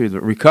the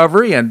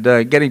recovery and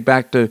getting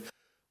back to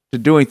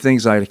doing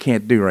things I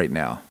can't do right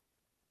now.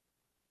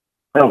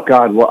 Oh,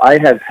 God. Well, I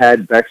have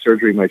had back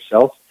surgery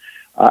myself.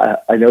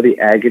 I know the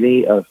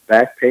agony of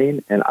back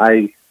pain, and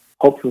I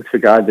hope to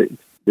God that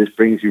this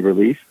brings you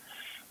relief.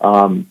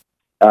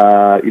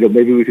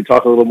 Maybe we could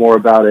talk a little more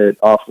about it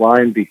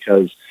offline,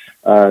 because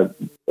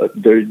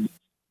the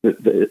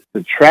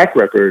track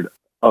record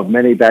of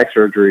many back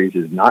surgeries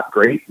is not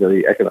great.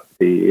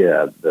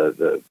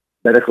 The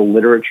medical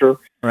literature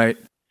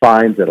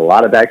finds that a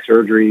lot of back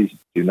surgeries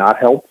do not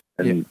help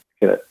and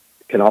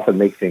can often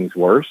make things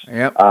worse.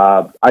 Yep.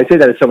 I say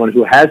that as someone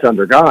who has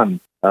undergone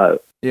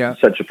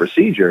such a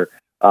procedure.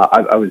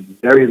 I was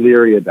very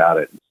leery about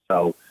it.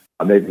 So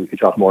maybe we could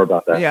talk more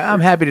about that. Yeah,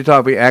 I'm happy to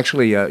talk. But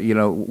actually,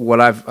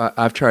 what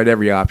I've tried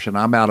every option.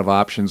 I'm out of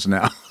options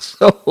now.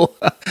 So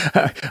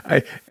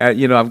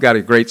I've got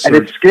a great surgeon.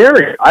 And it's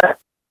scary.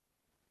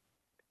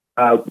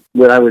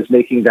 When I was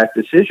making that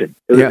decision,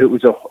 it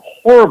was a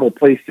horrible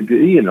place to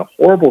be in, a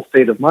horrible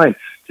state of mind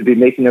to be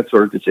making that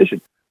sort of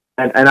decision.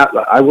 And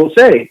I will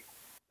say,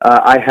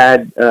 I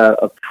had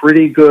a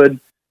pretty good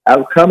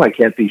outcome. I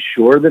can't be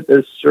sure that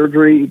the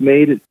surgery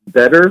made it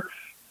better,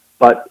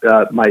 but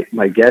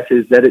my guess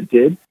is that it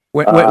did.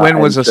 When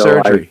was the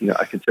surgery?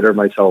 I consider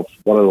myself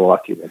one of the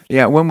lucky ones.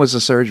 Yeah, when was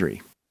the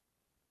surgery?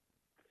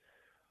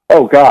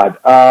 Oh, God.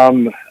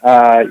 I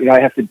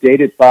have to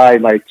date it by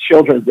my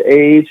children's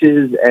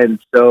ages, and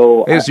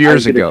so it was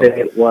years ago.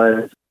 It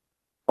was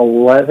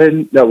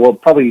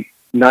probably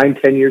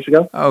 9-10 years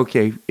ago.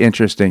 Okay,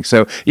 interesting.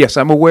 So yes,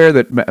 I'm aware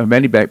that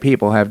many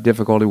people have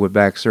difficulty with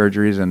back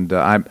surgeries, and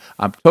I'm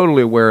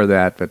totally aware of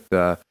that. But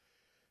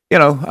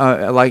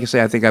like I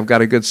say, I think I've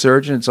got a good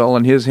surgeon. It's all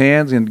in his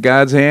hands, in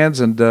God's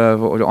hands, and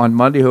on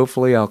Monday,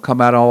 hopefully, I'll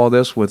come out of all of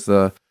this with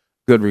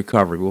good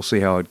recovery. We'll see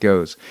how it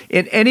goes.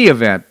 In any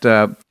event,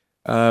 it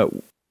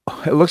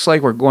looks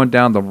like we're going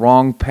down the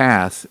wrong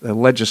path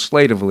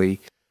legislatively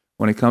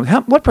when it comes.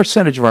 What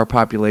percentage of our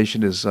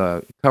population is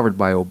covered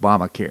by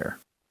Obamacare?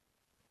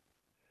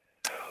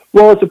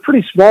 Well, it's a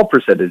pretty small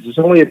percentage. It's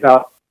only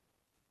about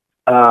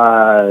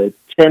 10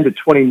 to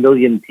 20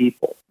 million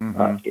people,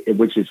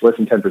 which is less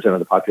than 10% of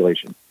the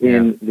population,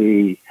 in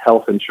the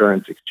health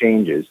insurance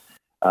exchanges.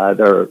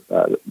 There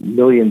are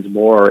millions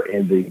more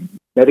in the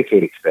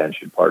Medicaid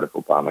expansion part of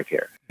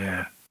Obamacare.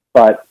 Yeah.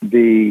 But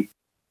the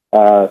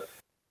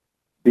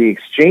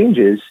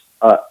exchanges,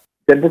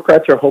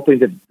 Democrats are hoping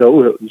that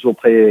those will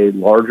play a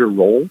larger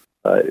role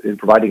in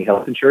providing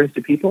health insurance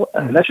to people,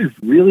 and that should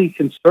really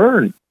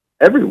concern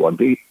everyone.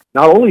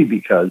 Not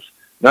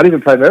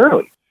even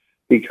primarily,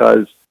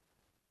 because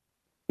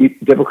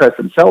Democrats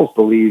themselves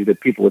believe that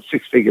people with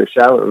six-figure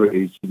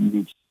salaries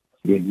need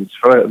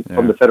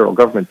from the federal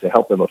government to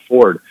help them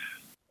afford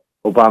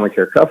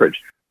Obamacare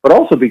coverage, but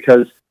also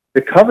because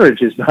the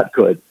coverage is not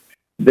good.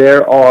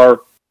 There are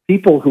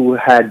people who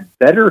had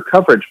better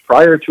coverage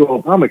prior to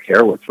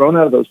Obamacare, were thrown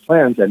out of those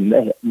plans, and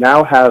they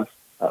now have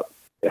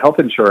health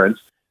insurance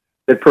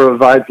that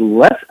provides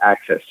less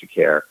access to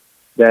care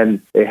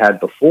than they had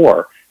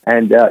before.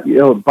 And,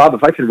 Bob,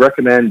 if I could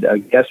recommend a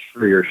guest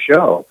for your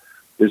show,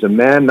 there's a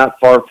man not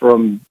far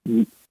from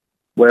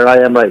where I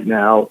am right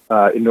now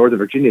in Northern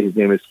Virginia. His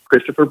name is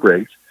Christopher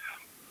Briggs.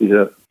 He's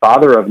a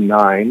father of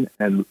 9,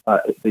 and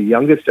the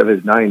youngest of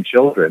his 9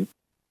 children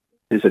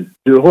is an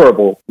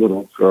adorable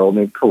little girl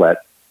named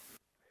Colette.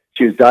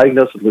 She was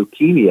diagnosed with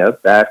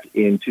leukemia back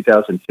in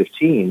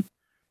 2015,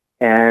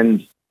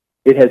 and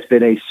it has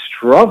been a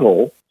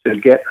struggle to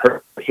get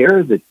her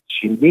care that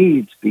she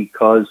needs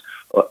because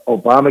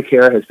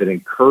Obamacare has been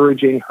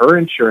encouraging her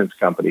insurance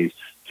companies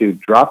to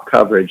drop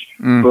coverage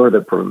for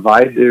the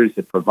providers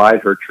that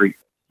provide her treatment.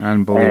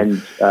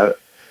 Unbelievable. And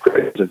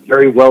Chris is a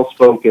very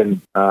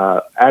well-spoken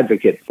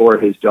advocate for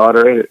his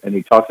daughter, and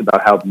he talks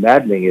about how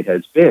maddening it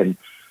has been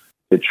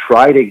to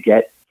try to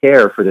get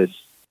care for this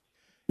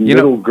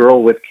little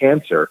girl with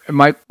cancer.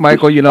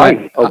 Michael,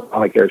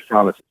 Obamacare's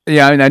promises.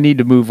 Yeah, I need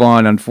to move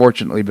on,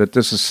 unfortunately, but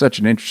this is such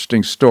an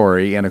interesting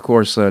story. And, of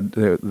course,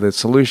 the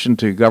solution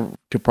to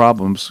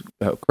problems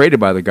created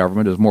by the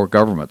government is more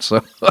government.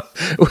 So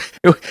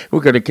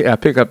we're going to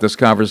pick up this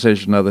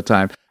conversation another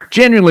time.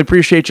 Genuinely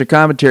appreciate your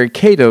commentary.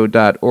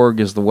 Cato.org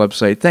is the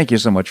website. Thank you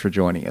so much for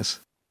joining us.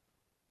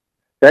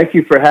 Thank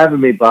you for having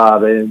me,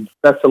 Bob, and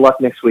best of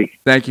luck next week.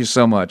 Thank you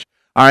so much.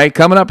 All right,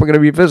 coming up, we're going to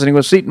be visiting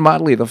with Seton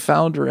Motley, the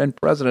founder and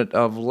president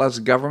of Less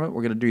Government.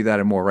 We're going to do that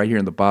and more right here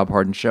in The Bob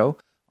Harden Show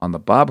on the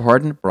Bob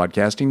Harden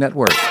Broadcasting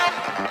Network.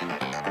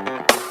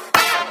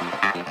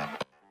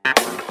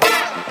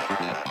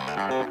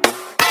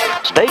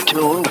 Stay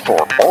tuned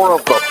for more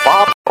of the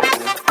Bob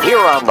Show here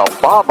on the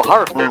Bob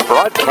Harden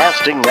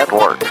Broadcasting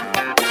Network.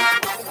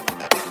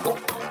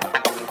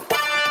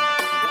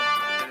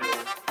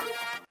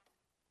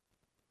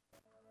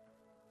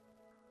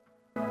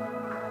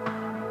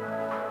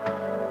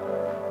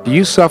 Do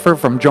you suffer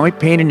from joint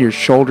pain in your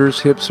shoulders,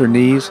 hips, or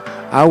knees?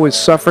 I was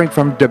suffering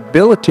from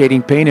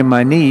debilitating pain in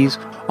my knees.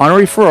 On a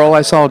referral,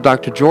 I saw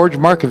Dr. George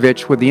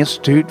Markovich with the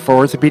Institute for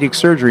Orthopedic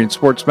Surgery and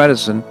Sports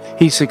Medicine.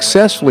 He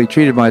successfully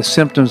treated my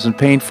symptoms and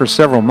pain for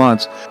several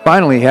months.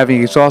 Finally,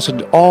 having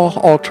exhausted all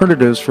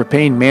alternatives for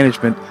pain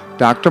management,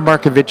 Dr.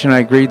 Markovich and I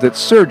agreed that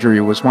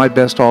surgery was my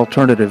best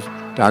alternative.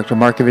 Dr.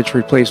 Markovich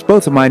replaced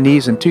both of my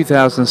knees in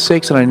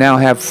 2006, and I now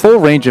have full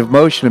range of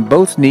motion in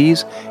both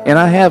knees, and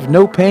I have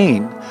no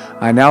pain.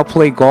 I now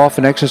play golf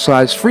and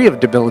exercise free of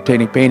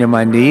debilitating pain in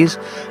my knees.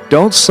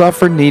 Don't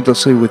suffer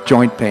needlessly with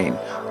joint pain.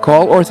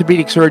 Call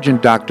orthopedic surgeon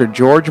Dr.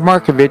 George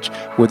Markovich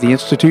with the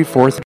Institute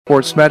for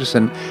Sports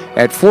Medicine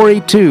at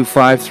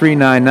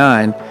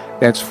 482-5399.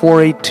 That's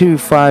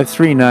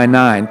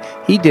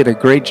 482-5399. He did a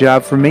great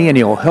job for me, and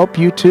he'll help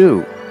you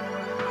too.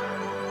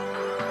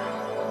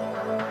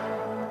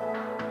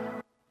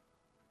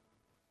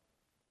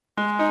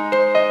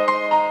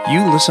 You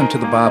listen to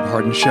The Bob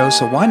Harden Show,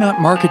 so why not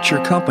market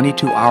your company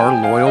to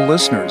our loyal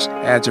listeners?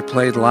 Ads are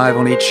played live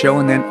on each show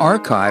and then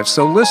archived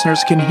so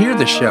listeners can hear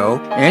the show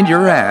and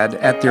your ad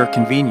at their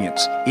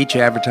convenience. Each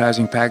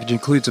advertising package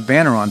includes a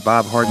banner on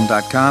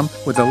bobharden.com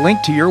with a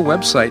link to your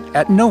website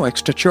at no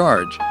extra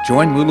charge.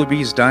 Join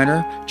Lulabee's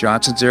Diner,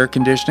 Johnson's Air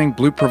Conditioning,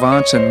 Blue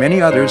Provence, and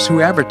many others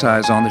who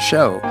advertise on the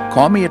show.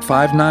 Call me at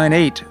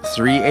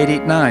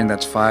 598-3889,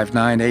 that's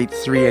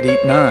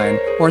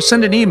 598-3889, or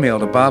send an email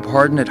to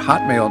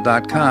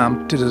bobharden@hotmail.com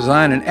to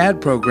design an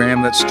ad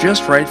program that's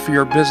just right for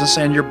your business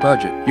and your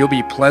budget. You'll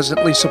be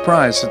pleasantly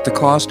surprised at the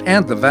cost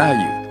and the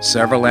value.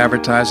 Several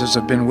advertisers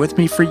have been with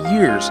me for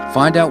years.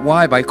 Find out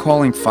why by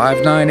calling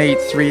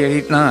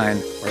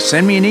 598-3889 or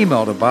send me an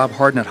email to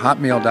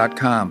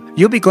bobharden@hotmail.com.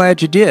 You'll be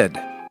glad you did.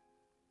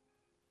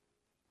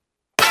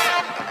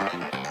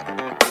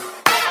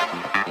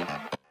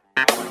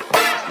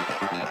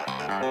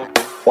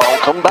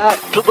 Welcome back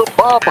to the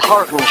Bob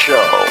Harden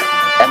Show.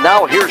 And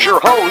now here's your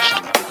host,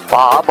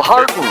 Bob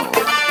Harden.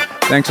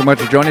 Thanks so much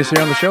for joining us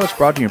here on the show. It's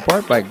brought to you in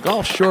part by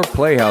Gulf Shore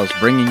Playhouse,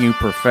 bringing you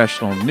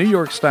professional New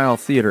York-style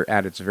theater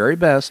at its very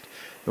best.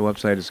 The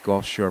website is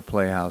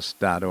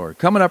gulfshoreplayhouse.org.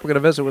 Coming up, we're going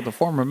to visit with the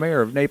former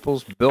mayor of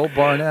Naples, Bill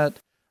Barnett.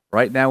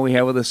 Right now, we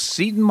have with us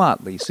Seton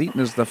Motley. Seton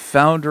is the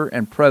founder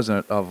and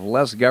president of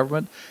Less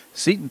Government.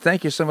 Seton,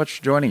 thank you so much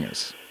for joining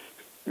us.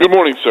 Good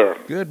morning, sir.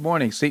 Good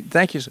morning, Seton.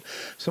 Thank you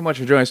so much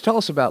for joining us. Tell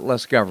us about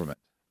Less Government.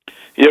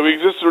 Yeah, we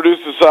just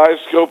reduced the size,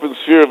 scope, and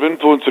sphere of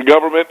influence of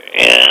government,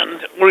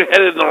 and we're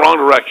headed in the wrong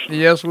direction.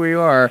 Yes, we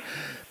are.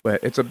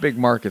 But it's a big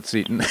market,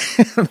 Seton.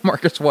 The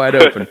market's wide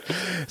open.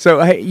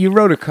 So hey, you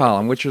wrote a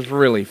column, which is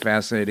really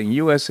fascinating.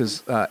 U.S.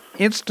 has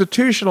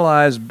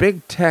institutionalized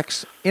big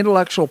tech's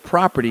intellectual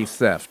property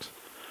theft.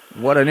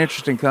 What an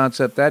interesting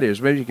concept that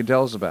is. Maybe you can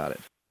tell us about it.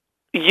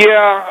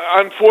 Yeah,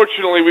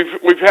 unfortunately,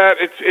 we've had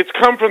it's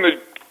come from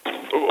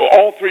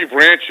all three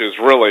branches,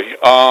 really.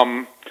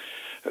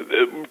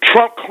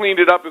 Trump cleaned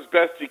it up as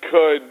best he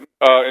could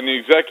in the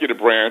executive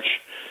branch.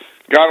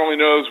 God only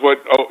knows what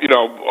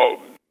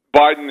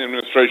Biden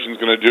administration is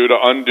going to do to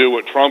undo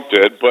what Trump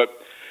did. But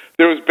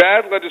there was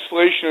bad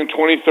legislation in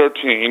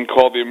 2013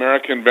 called the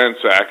American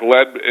Invents Act,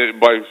 led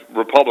by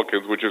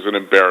Republicans, which is an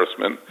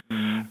embarrassment.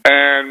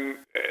 And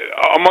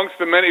amongst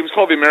the many, it was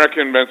called the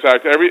American Invents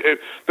Act.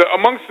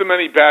 Amongst the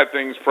many bad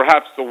things,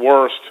 perhaps the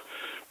worst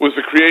was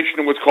the creation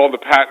of what's called the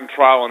Patent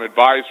Trial and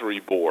Advisory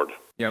Board.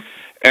 Yep.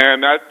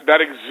 And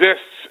that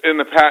exists in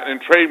the Patent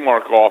and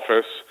Trademark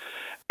Office,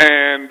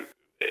 and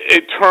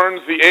it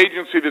turns the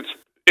agency that's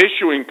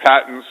issuing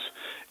patents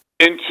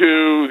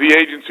into the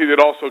agency that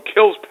also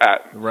kills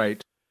patents.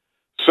 Right.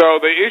 So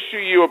they issue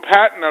you a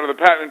patent out of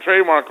the Patent and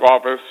Trademark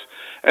Office,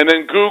 and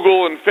then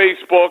Google and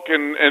Facebook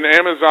and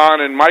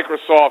Amazon and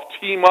Microsoft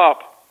team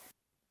up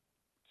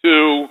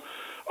to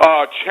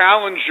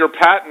challenge your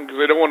patent because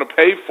they don't want to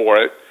pay for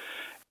it.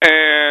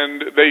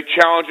 And they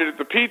challenge it at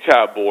the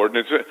PTAB board.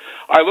 And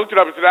I looked it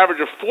up. It's an average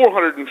of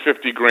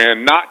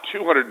 $450,000, not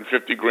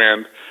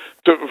 $250,000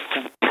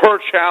 per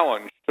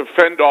challenge to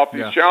fend off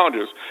these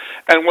challenges.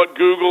 And what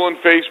Google and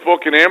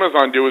Facebook and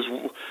Amazon do is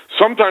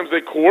sometimes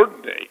they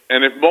coordinate.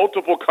 And if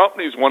multiple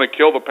companies want to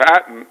kill the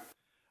patent,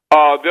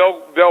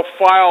 they'll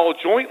file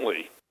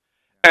jointly,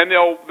 and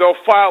they'll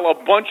file a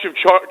bunch of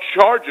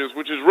charges,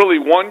 which is really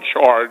one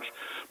charge,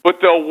 but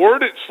they'll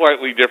word it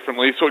slightly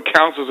differently so it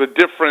counts as a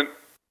different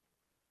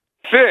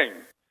thing.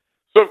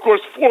 So, of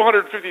course,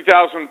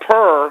 $450,000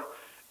 per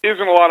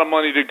isn't a lot of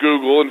money to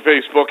Google and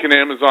Facebook and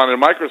Amazon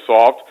and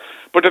Microsoft,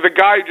 but to the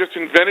guy who just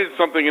invented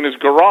something in his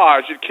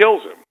garage, it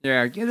kills him.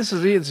 Yeah, this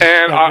is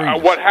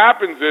and what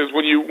happens is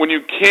when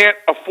you can't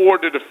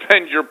afford to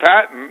defend your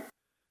patent,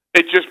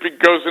 it just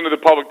goes into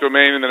the public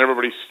domain, and then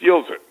everybody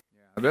steals it.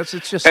 Yeah,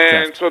 it's just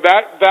and theft. So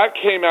that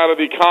came out of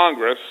the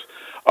Congress.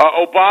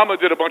 Obama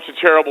did a bunch of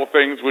terrible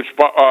things, which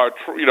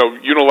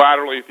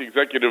unilaterally at the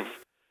executive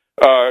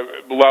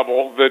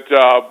level that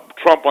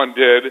Trump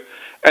undid,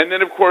 and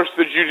then of course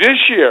the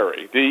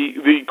judiciary,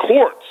 the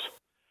courts,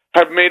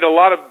 have made a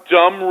lot of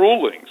dumb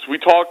rulings. We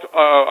talked,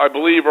 I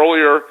believe,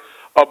 earlier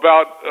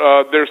about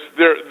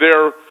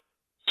their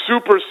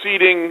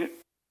superseding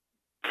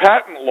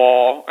patent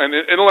law and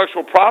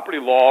intellectual property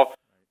law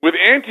with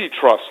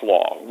antitrust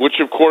law, which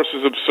of course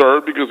is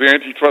absurd because the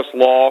antitrust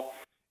law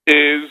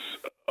is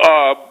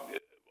a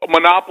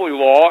monopoly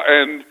law,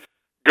 and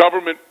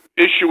government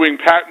issuing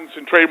patents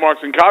and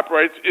trademarks and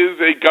copyrights is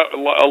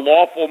a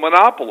lawful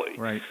monopoly.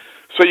 Right.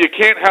 So you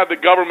can't have the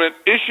government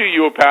issue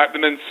you a patent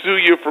and then sue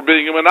you for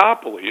being a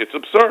monopoly. It's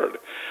absurd.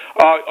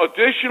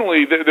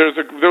 Additionally, there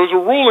was a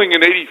ruling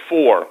in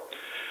 '84.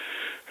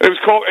 It was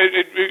called.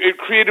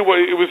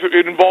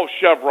 It involved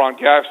Chevron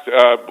gas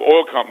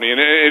oil company,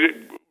 and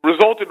it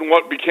resulted in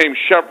what became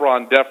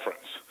Chevron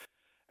deference.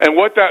 And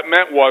what that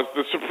meant was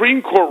the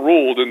Supreme Court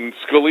ruled, and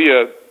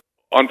Scalia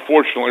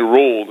unfortunately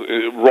ruled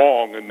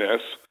wrong in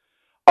this.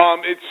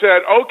 It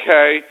said,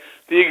 okay,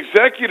 the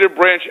executive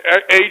branch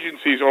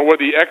agencies are where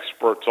the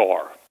experts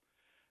are.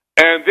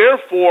 And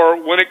therefore,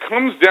 when it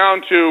comes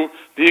down to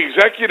the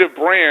executive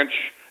branch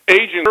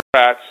agencies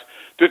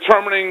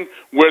determining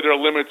where their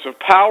limits of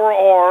power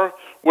are,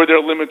 where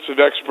their limits of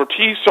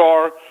expertise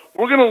are,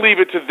 we're going to leave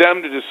it to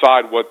them to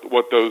decide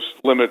what those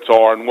limits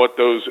are and what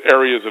those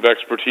areas of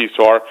expertise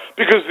are,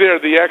 because they're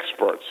the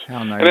experts.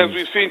 And as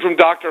we've seen from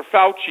Dr.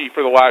 Fauci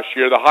for the last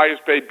year, the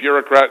highest paid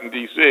bureaucrat in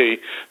D.C.,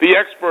 the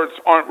experts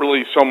aren't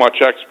really so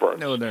much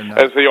experts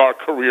as they are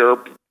career,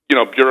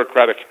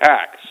 bureaucratic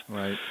hacks.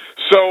 Right.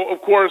 So, of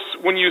course,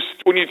 when you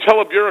tell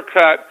a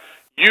bureaucrat,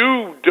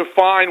 you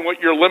define what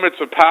your limits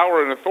of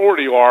power and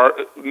authority are,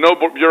 no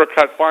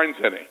bureaucrat finds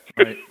any.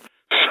 Right.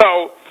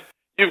 So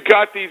you've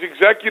got these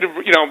executive,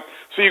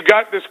 so you've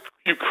got this,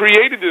 you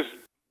created this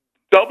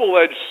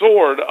double-edged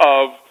sword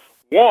of,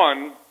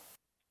 one,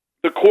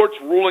 the courts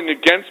ruling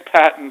against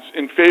patents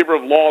in favor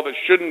of law that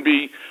shouldn't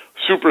be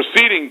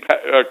superseding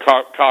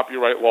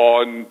copyright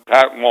law and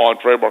patent law and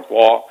trademark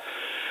law.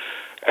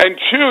 And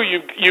two,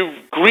 you've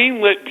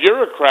greenlit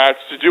bureaucrats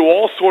to do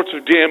all sorts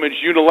of damage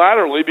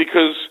unilaterally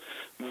because,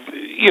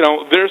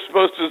 they're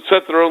supposed to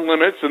set their own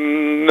limits,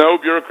 and no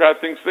bureaucrat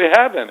thinks they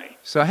have any.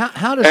 So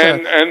how does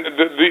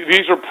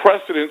these are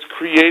precedents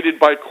created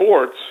by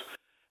courts,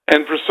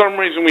 and for some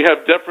reason we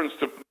have deference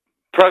to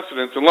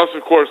precedents, unless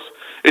of course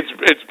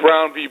it's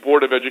Brown v.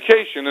 Board of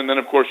Education, and then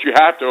of course you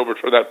have to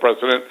overturn that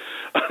precedent.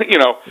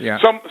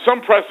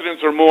 Some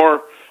precedents are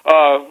more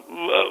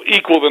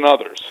equal than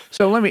others.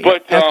 So let me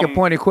ask a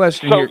pointed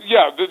question here. So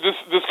yeah,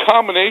 this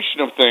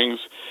combination of things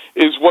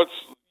is what's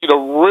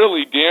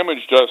really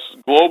damaged us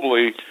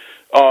globally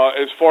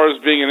as far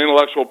as being an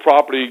intellectual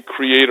property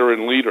creator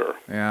and leader.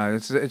 Yeah,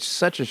 it's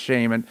such a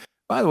shame. And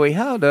by the way,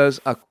 how does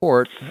a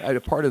court, a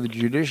part of the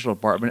judicial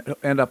department,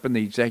 end up in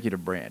the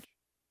executive branch?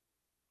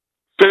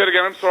 Say that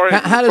again. I'm sorry.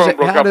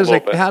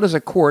 How does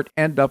a court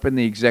end up in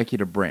the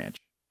executive branch?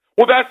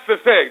 Well, that's the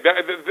thing.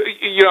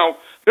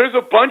 There's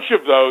a bunch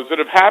of those that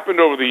have happened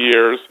over the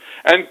years,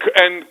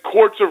 and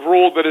courts have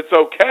ruled that it's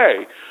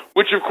okay,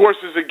 which of course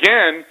is,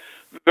 again,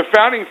 the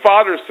Founding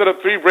Fathers set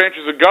up three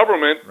branches of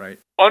government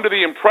under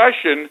the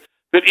impression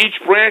that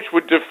each branch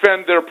would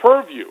defend their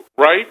purview,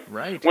 right?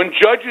 Right. When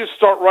judges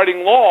start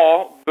writing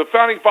law, the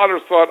Founding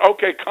Fathers thought,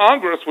 okay,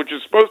 Congress, which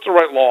is supposed to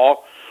write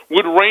law,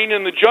 would rein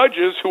in the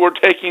judges who are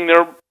taking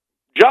their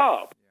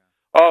job.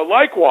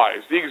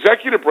 Likewise, the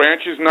executive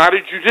branch is not a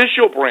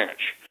judicial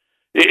branch.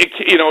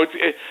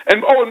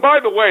 And by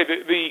the way,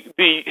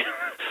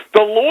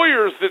 the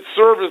lawyers that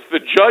serve as the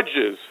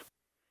judges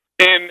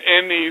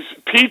in these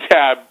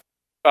PTAB,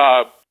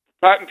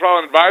 Patent Trial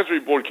and Advisory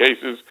Board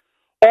cases,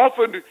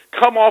 often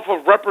come off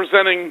of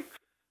representing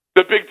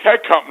the big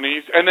tech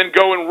companies and then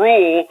go and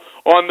rule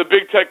on the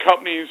big tech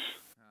companies'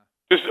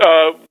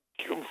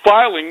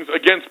 filings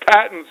against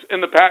patents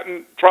in the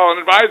Patent Trial and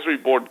Advisory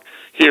Board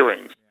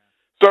hearings.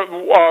 So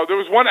there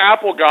was one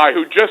Apple guy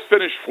who just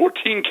finished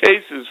 14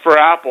 cases for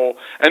Apple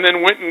and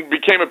then went and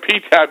became a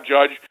PTAB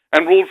judge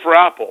and ruled for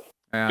Apple.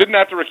 Yeah. Didn't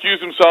have to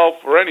recuse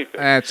himself or anything.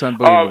 That's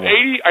unbelievable.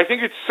 I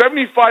think it's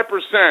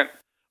 75%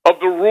 of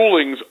the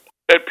rulings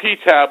at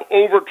PTAB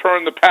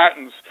overturned the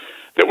patents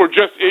that were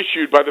just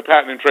issued by the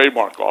Patent and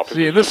Trademark Office.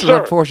 See, this is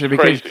unfortunate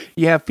because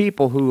you have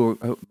people who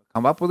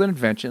come up with an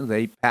invention,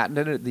 they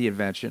patented the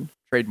invention,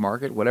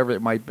 trademark it, whatever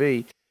it might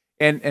be,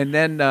 and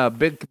then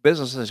big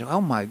businesses say,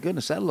 oh my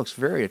goodness, that looks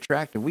very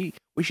attractive. We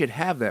should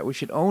have that. We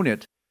should own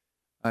it.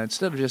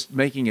 Instead of just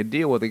making a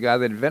deal with the guy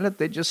that invented it,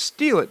 they just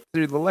steal it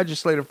through the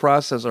legislative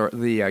process or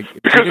the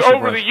because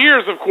over the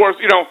years, of course,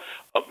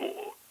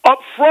 up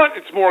front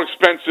it's more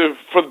expensive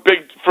for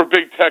big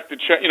tech to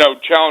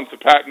challenge the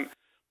patent.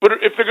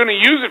 But if they're going to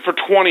use it for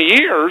 20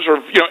 years or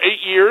 8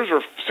 years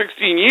or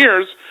 16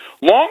 years,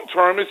 long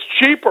term it's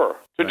cheaper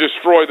to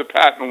destroy the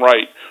patent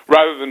right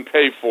rather than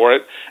pay for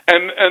it.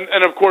 And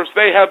of course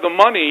they have the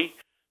money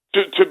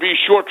to be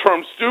short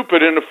term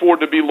stupid and afford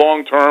to be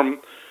long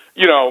term,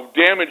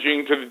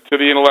 damaging to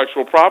the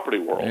intellectual property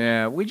world.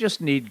 Yeah, we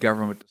just need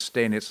government to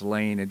stay in its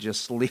lane and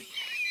just leave.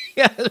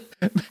 let the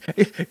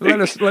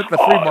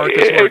free market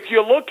work. If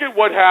you look at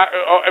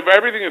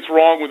everything that's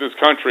wrong with this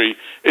country,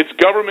 it's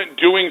government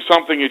doing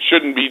something it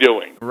shouldn't be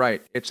doing.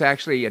 Right. It's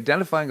actually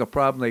identifying a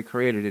problem they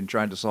created and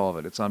trying to solve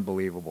it. It's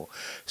unbelievable.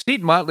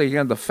 Steve Motley,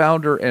 again, the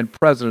founder and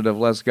president of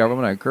Less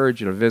Government. I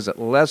encourage you to visit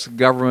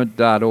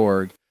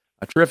lessgovernment.org.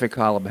 A terrific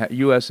column.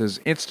 U.S. has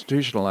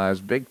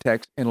institutionalized big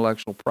tech's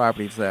intellectual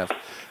property theft.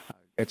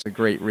 It's a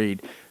great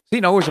read.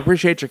 Steve, I always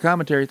appreciate your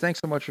commentary. Thanks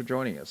so much for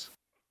joining us.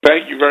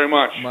 Thank you very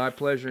much. My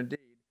pleasure indeed.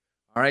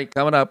 All right,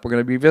 coming up, we're going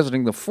to be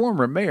visiting the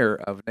former mayor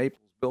of Naples,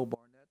 Bill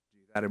Barnett. Do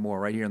that and more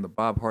right here on The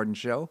Bob Harden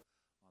Show on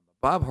the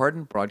Bob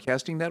Harden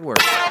Broadcasting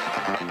Network.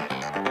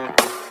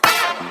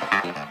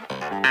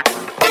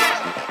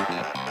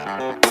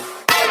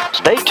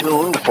 Stay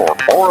tuned for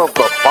more of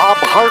The Bob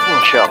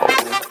Harden Show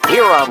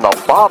here on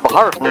the Bob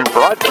Harden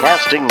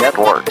Broadcasting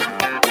Network.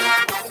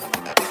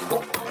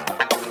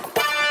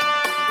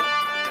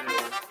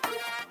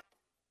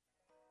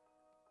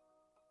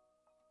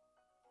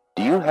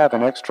 Do you have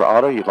an extra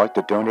auto you'd like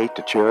to donate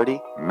to charity?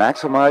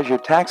 Maximize your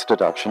tax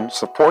deduction,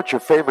 support your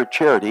favorite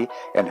charity,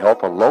 and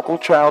help a local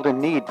child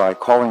in need by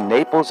calling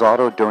Naples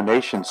Auto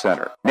Donation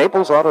Center.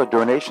 Naples Auto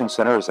Donation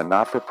Center is a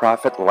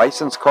not-for-profit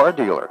licensed car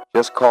dealer.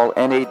 Just call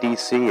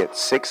NADC at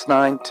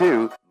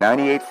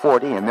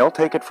 692-9840 and they'll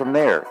take it from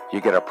there.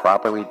 You get a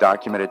properly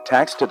documented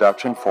tax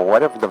deduction for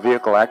whatever the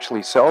vehicle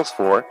actually sells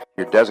for.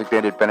 Your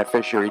designated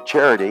beneficiary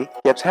charity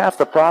gets half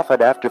the profit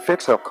after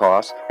fix-up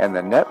costs, and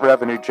the net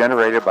revenue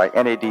generated by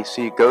NADC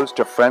goes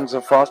to Friends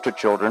of Foster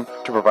Children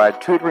to provide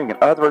tutoring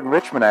and other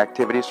enrichment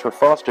activities for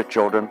foster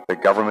children the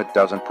government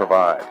doesn't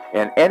provide.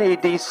 And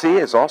NADC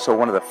is also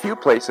one of the few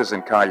places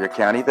in Collier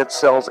County that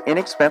sells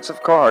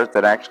inexpensive cars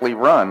that actually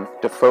run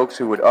to folks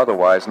who would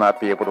otherwise not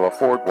be able to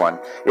afford one.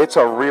 It's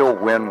a real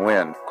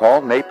win-win.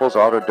 Call Naples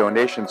Auto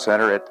Donation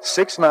Center at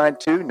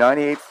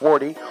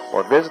 692-9840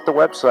 or visit the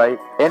website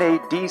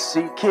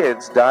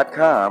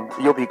nadckids.com.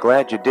 You'll be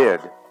glad you did.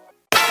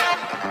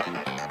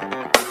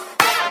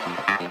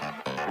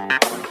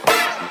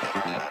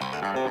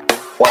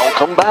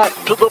 Welcome back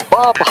to the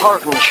Bob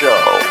Harden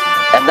Show.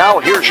 And now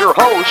here's your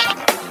host,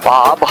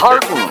 Bob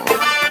Harden.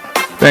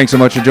 Thanks so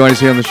much for joining us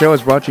here on the show.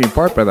 It's brought to you in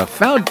part by the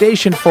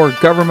Foundation for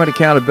Government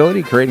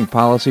Accountability, creating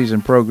policies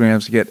and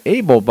programs to get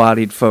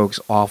able-bodied folks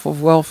off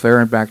of welfare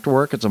and back to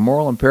work. It's a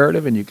moral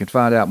imperative, and you can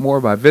find out more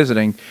by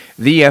visiting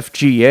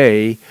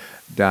thefga.org.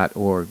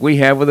 We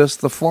have with us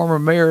the former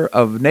mayor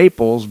of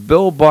Naples,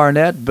 Bill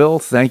Barnett. Bill,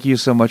 thank you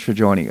so much for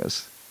joining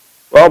us.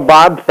 Well,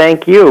 Bob,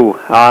 thank you.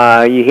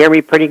 You hear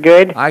me pretty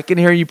good? I can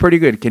hear you pretty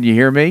good. Can you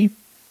hear me?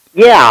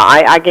 Yeah,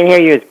 I can hear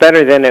you. It's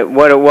better than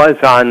what it was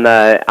on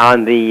the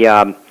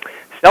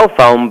cell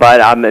phone, but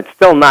it's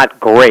still not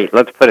great.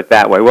 Let's put it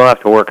that way. We'll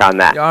have to work on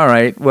that. All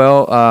right.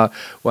 Well,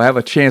 we'll have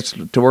a chance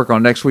to work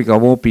on next week. I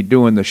won't be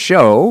doing the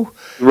show.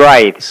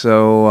 Right.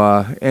 So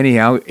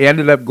anyhow,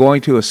 ended up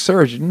going to a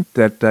surgeon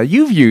that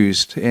you've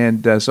used,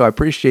 and so I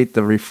appreciate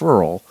the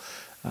referral.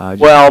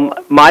 Well,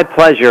 my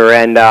pleasure,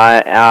 and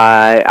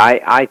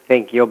I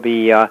think you'll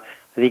be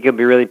I think you'll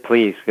be really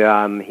pleased.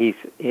 I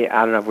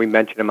don't know if we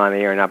mentioned him on the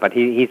air or not, but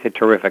he's a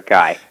terrific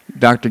guy.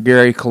 Dr.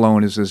 Gary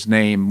Colon is his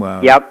name.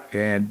 Yep.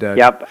 And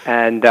yep.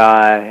 And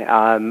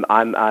I'm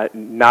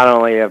not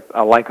only a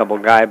likable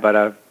guy,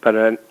 but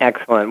an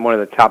excellent, one of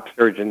the top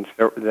surgeons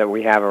that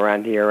we have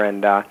around here.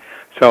 And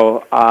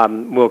so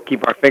we'll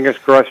keep our fingers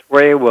crossed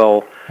for you.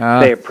 We'll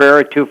say a prayer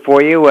or two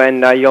for you,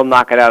 and you'll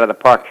knock it out of the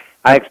park.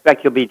 I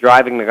expect you'll be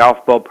driving the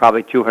golf ball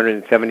probably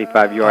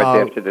 275 yards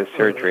after this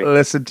surgery.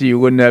 Listen to you.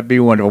 Wouldn't that be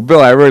wonderful? Bill,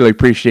 I really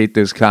appreciate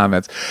those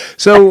comments.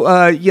 So,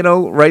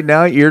 right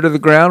now, ear to the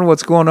ground,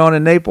 what's going on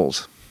in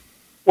Naples?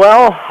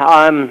 Well,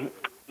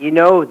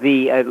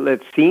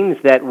 it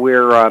seems that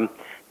we're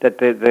that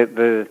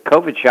the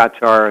COVID shots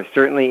are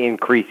certainly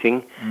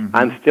increasing. Mm-hmm.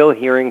 I'm still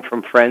hearing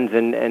from friends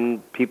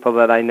and people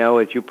that I know,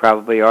 as you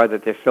probably are,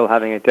 that they're still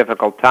having a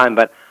difficult time,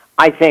 but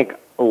I think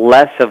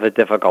less of a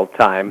difficult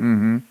time.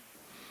 Mm-hmm.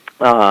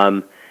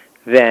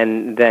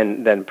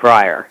 Than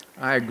prior.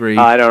 I agree.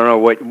 I don't know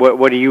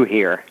what do you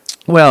hear?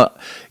 Well,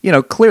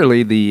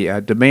 clearly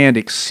the demand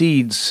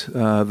exceeds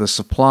the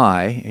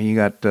supply, and you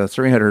got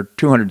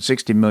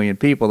 260 million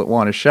people that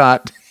want a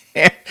shot.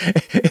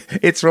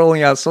 It's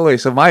rolling out slowly.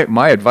 So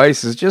my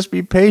advice is just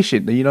be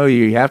patient.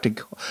 You have to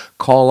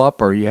call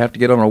up or you have to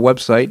get on our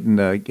website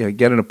and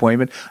get an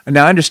appointment.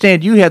 Now, I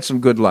understand you had some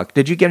good luck.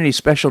 Did you get any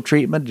special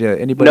treatment?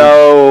 Anybody?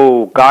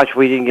 No, gosh,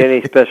 we didn't get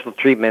any special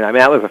treatment. I mean,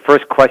 that was the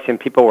first question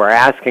people were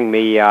asking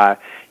me.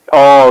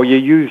 Oh, you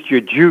used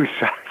your juice.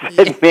 I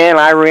said, man,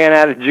 I ran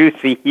out of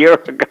juice a year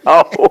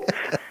ago.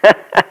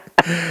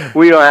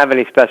 We don't have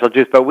any special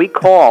juice, but we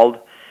called,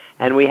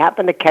 and we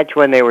happened to catch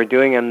when they were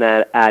doing them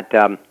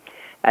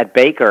at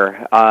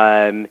Baker,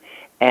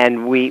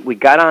 and we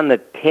got on the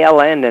tail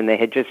end, and they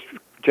had just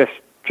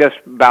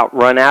about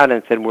run out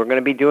and said, we're going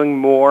to be doing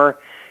more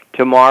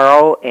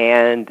tomorrow,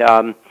 and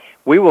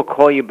we will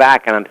call you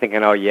back. And I'm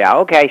thinking, oh, yeah,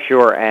 okay,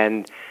 sure.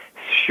 And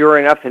sure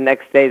enough, the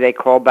next day they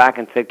called back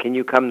and said, can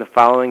you come the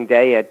following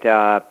day at,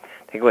 I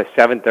think it was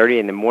 7:30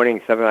 in the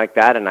morning, something like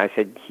that. And I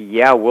said,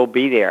 yeah, we'll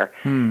be there.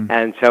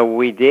 And so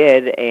we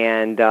did,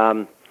 and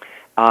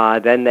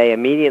then they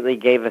immediately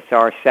gave us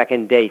our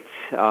second dates,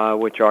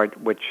 which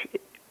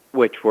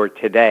were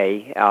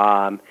today,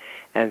 and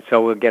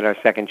so we'll get our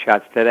second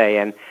shots today.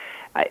 And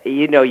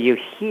you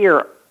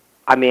hear,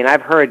 I mean,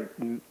 I've heard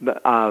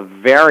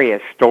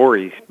various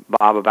stories,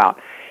 Bob, about,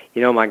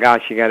 my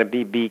gosh, you got to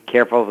be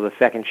careful. The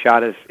second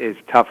shot is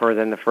tougher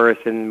than the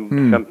first,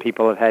 and some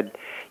people have had,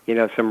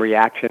 some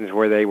reactions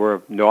where they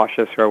were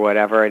nauseous or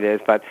whatever it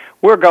is. But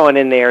we're going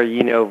in there,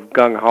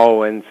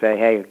 gung-ho and say,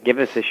 hey, give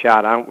us a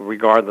shot,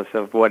 regardless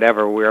of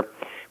whatever.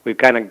 We've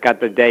kind of got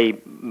the day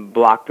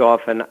blocked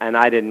off, and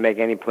I didn't make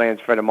any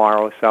plans for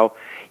tomorrow. So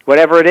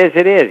whatever it is,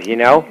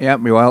 Yeah,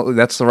 well,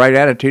 that's the right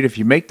attitude. If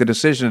you make the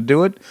decision to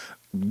do it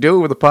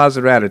with a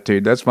positive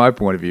attitude. That's my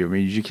point of view. I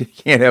mean, you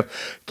can't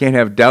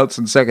have doubts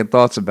and second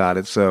thoughts about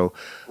it. So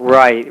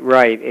right,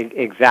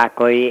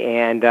 exactly.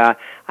 And I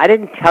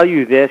didn't tell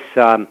you this.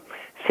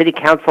 City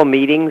council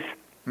meetings.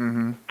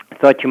 Mm-hmm. I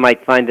thought you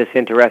might find this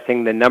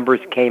interesting. The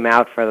numbers came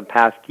out for the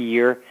past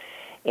year,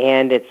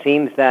 and it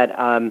seems that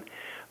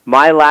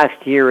my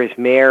last year as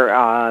mayor,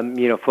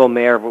 full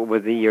mayor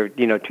with the year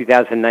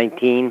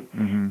 2019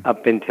 mm-hmm.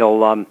 up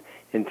until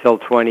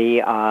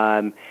 20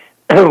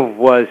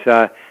 was.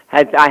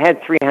 I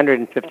had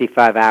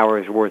 355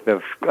 hours worth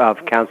of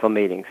council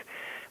meetings.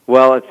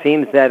 Well, it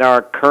seems that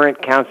our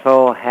current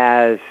council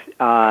has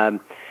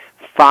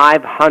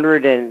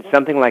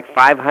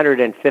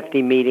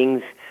 550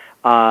 meetings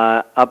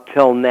up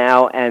till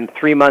now, and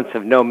 3 months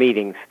of no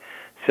meetings.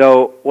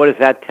 So, what does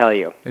that tell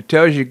you? It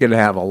tells you're going to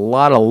have a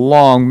lot of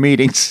long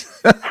meetings.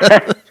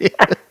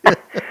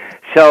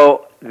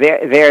 So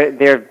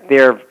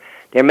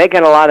they're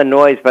making a lot of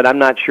noise, but I'm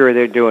not sure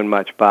they're doing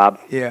much, Bob.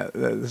 Yeah,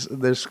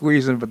 they're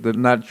squeezing, but they're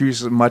not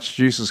much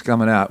juice is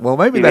coming out. Well,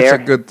 maybe that's a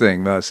good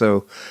thing.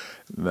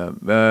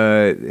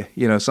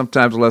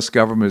 Sometimes less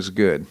government is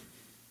good.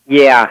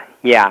 Yeah,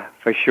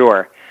 for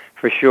sure.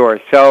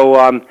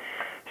 So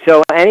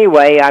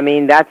anyway, I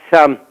mean that's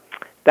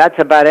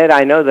about it.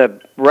 I know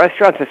the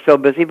restaurants are still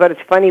busy, but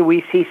it's funny,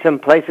 we see some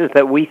places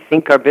that we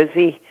think are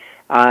busy.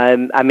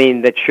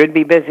 That should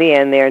be busy,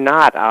 and they're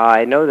not.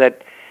 I know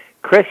that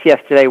Chris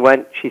yesterday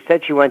she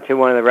said she went to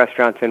one of the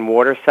restaurants in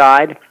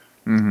Waterside,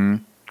 mm-hmm.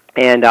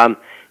 and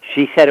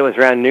she said it was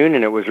around noon,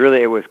 and it was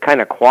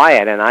kind of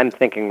quiet, and I'm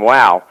thinking,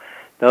 wow,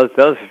 those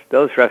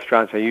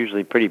restaurants are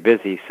usually pretty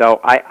busy. So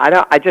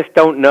I just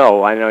don't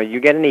know. I know, you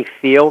get any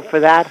feel for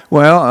that?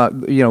 Well,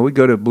 we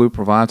go to Blue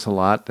Provence a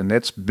lot, and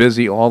it's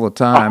busy all the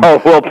time.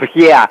 Oh well,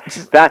 yeah,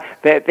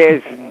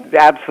 there's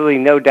absolutely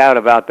no doubt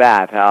about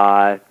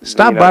that.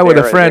 Stop by with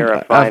a friend. They're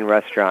a fine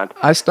restaurant.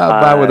 I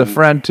stopped by with a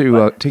friend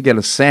to get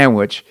a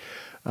sandwich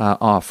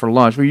for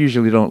lunch. We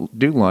usually don't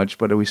do lunch,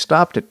 but we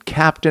stopped at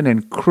Captain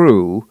and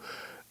Crew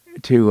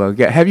to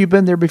get. Have you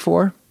been there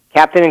before?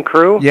 Captain and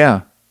Crew?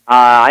 Yeah.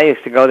 I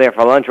used to go there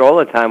for lunch all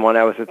the time when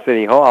I was at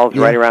City Hall. It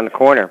was right around the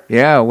corner.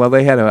 Yeah, well,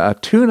 they had a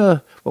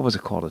tuna, what was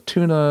it called? A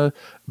tuna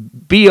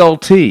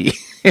BLT.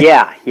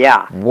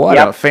 Yeah. What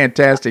a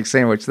fantastic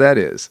sandwich that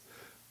is.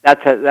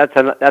 That's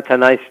a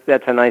nice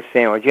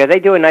sandwich. Yeah, they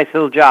do a nice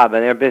little job,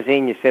 and they're busy.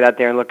 And you sit out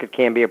there and look at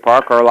Cambria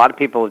Park, or a lot of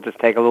people just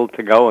take a little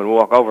to go and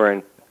walk over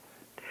and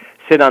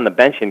sit on the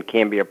bench in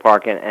Cambria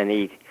Park and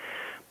eat.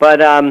 But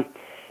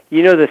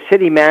the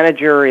city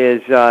manager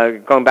is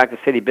going back to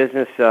city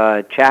business.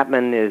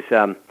 Chapman is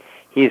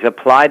he's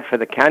applied for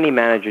the county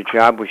manager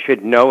job. We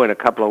should know in a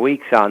couple of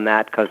weeks on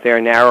that because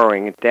they're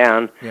narrowing it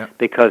down. Yeah.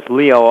 Because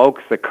Leo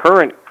Oakes, the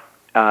current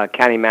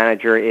county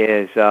manager,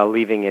 is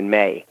leaving in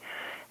May.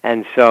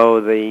 And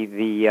so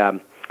the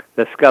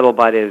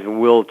scuttlebutt is,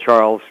 will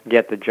Charles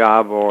get the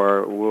job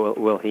or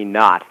will he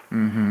not?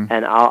 Mm-hmm.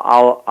 And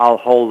I'll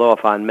hold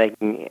off on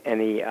making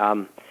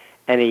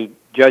any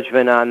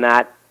judgment on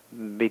that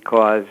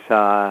because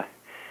I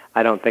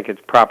don't think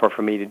it's proper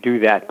for me to do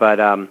that.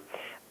 But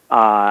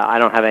I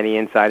don't have any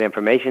inside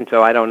information,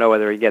 so I don't know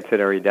whether he gets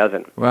it or he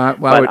doesn't.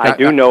 But I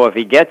do know if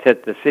he gets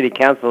it, the city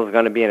council is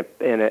going to be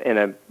in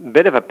a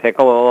bit of a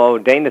pickle. Although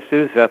Dana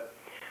Souza,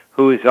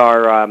 who's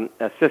our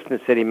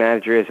assistant city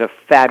manager, is a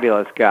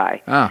fabulous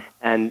guy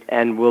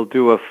and will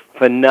do a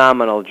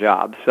phenomenal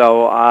job.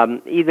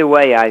 So either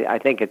way, I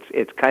think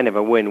it's kind of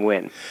a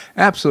win-win.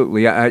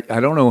 Absolutely. I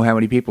don't know how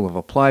many people have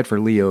applied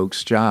for Lee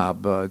Oak's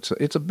job.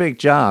 It's a big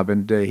job,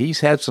 and he's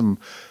had some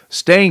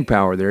staying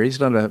power there. He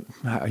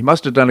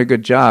must have done a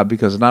good job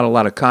because there's not a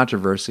lot of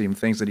controversy in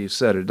things that he's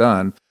said or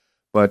done.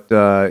 But,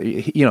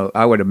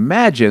 I would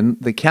imagine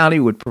the county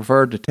would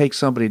prefer to take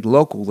somebody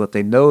local that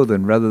they know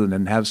rather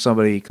than have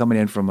somebody coming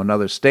in from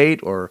another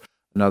state or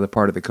another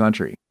part of the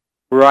country.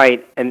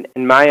 Right. And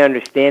my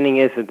understanding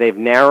is that they've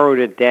narrowed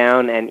it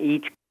down, and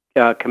each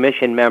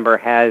commission member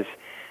has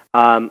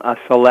a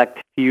select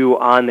few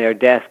on their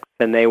desks,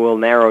 and they will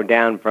narrow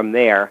down from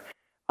there.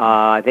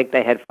 I think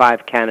they had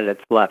 5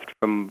 candidates left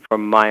from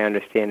my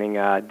understanding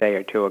a day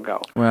or two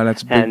ago. Well,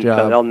 that's a big job.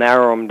 So they'll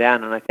narrow them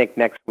down, and I think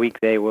next week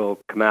they will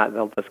come out.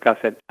 They'll discuss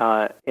it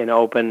in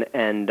open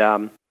and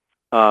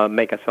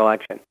make a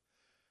selection.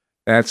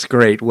 That's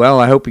great. Well,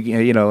 I hope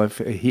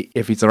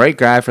if he's the right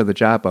guy for the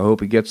job, I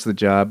hope he gets the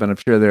job. And I'm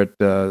sure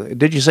that.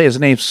 Did you say his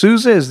name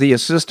Souza is the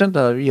assistant?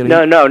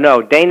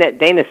 No.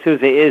 Dana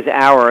Souza is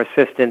our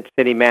assistant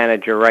city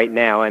manager right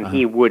now, and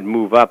he would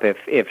move up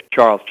if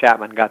Charles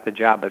Chapman got the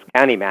job as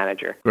county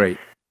manager. Great.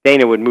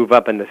 Dana would move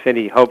up in the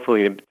city,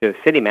 hopefully to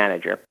city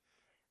manager.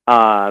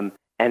 And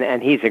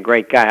he's a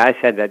great guy. I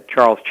said that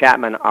Charles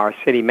Chapman, our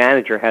city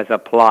manager, has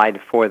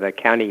applied for the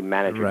county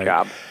manager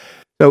job.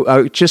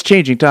 So just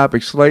changing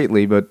topics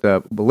slightly, but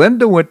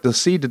Belinda went to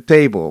see the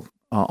table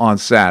on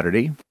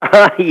Saturday.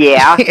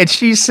 Yeah. And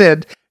she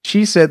said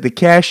the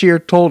cashier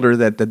told her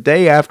that the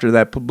day after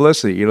that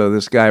publicity,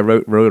 this guy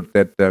wrote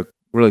that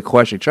really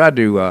question, tried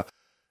to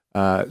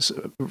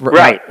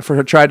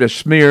tried to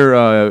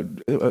smear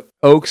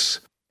Oakes.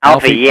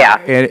 Alfie, yeah.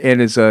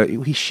 And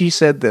she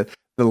said that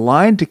the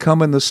line to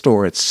come in the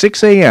store at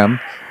 6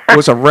 a.m.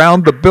 was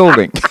around the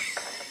building.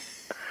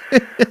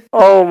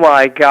 Oh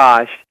my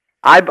gosh.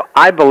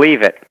 I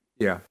believe it.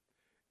 Yeah,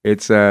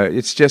 it's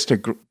just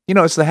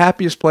it's the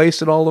happiest place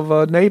in all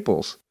of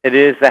Naples. It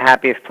is the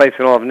happiest place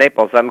in all of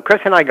Naples. Chris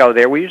and I go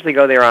there. We usually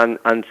go there on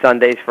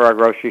Sundays for our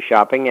grocery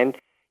shopping, and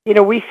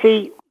we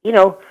see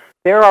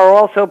there are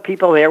also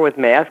people there with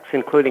masks,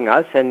 including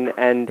us,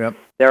 and yep.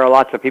 There are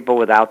lots of people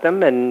without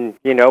them, and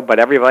but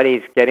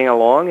everybody's getting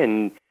along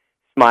and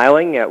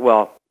smiling.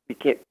 Well, you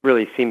can't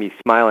really see me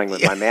smiling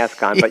with my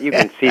mask on, but you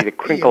can see the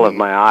crinkle of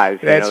my eyes.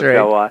 That's right.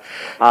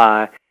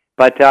 So,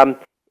 but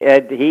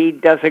he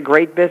does a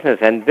great business,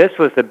 and this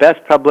was the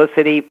best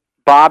publicity,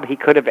 Bob, he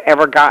could have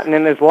ever gotten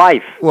in his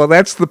life. Well,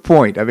 that's the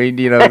point. I mean,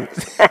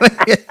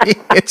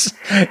 it's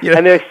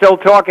and they're still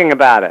talking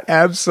about it.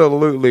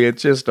 Absolutely,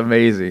 it's just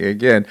amazing.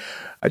 Again,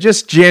 I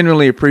just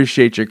genuinely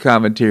appreciate your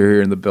commentary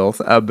here in the Bill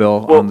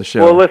on the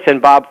show. Well,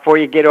 listen, Bob, before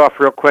you get off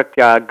real quick,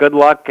 good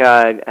luck,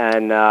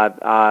 and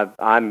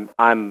I'm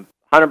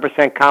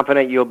 100%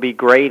 confident you'll be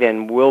great,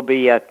 and we'll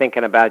be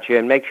thinking about you.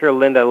 And make sure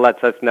Linda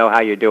lets us know how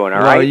you're doing,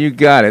 all right? Well, you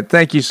got it.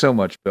 Thank you so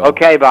much, Bill.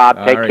 Okay, Bob.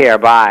 Take care.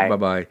 Bye.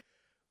 Bye-bye.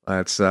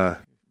 That's,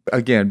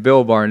 again,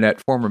 Bill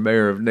Barnett, former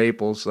mayor of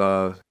Naples.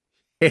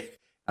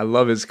 I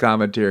love his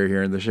commentary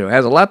here in the show.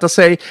 Has a lot to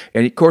say,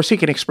 and, of course, he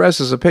can express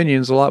his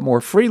opinions a lot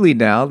more freely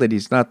now that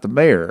he's not the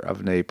mayor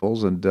of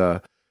Naples, and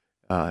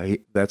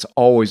that's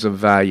always of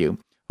value.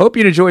 Hope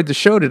you enjoyed the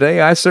show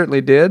today. I certainly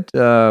did.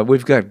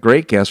 We've got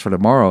great guests for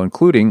tomorrow,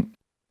 including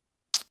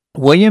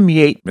William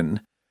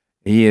Yateman.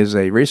 He is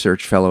a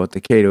research fellow at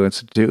the Cato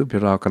Institute. We're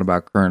talking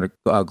about current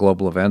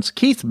global events.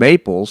 Keith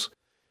Maples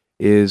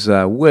is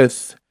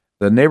with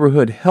the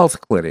Neighborhood Health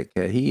Clinic.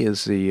 He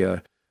is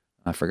the,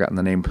 I've forgotten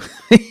the name,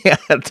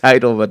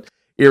 title, but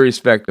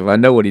irrespective, I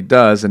know what he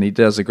does, and he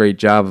does a great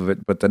job of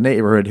it. But the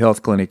Neighborhood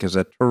Health Clinic is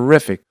a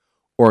terrific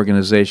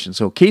organization.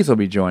 So Keith will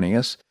be joining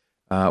us.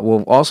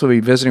 We'll also be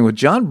visiting with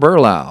John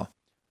Berlau,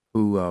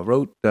 who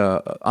wrote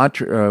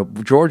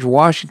George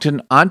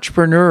Washington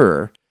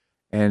Entrepreneur.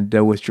 And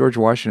with George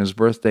Washington's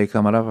birthday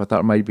coming up, I thought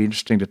it might be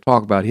interesting to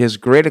talk about his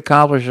great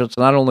accomplishments,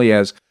 not only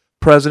as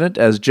president,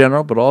 as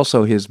general, but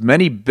also his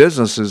many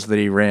businesses that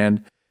he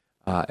ran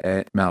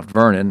at Mount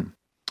Vernon.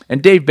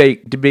 And Dave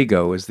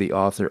DeBigo is the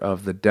author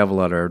of The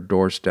Devil at Our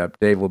Doorstep.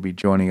 Dave will be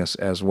joining us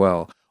as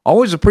well.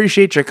 Always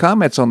appreciate your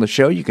comments on the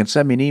show. You can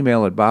send me an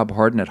email at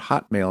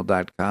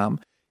bobharden@hotmail.com.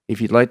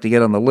 If you'd like to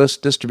get on the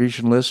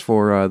distribution list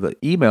for the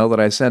email that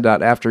I send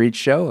out after each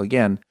show,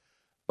 again,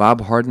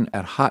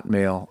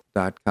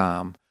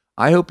 bobharden@hotmail.com.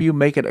 I hope you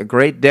make it a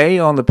great day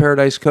on the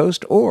Paradise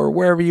Coast or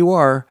wherever you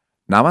are.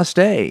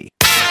 Namaste.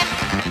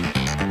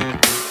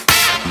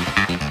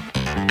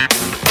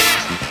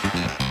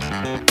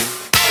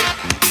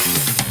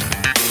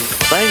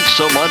 Thanks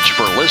so much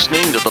for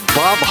listening to The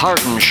Bob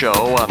Harden Show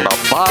on the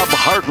Bob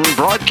Harden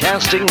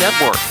Broadcasting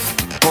Network.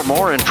 For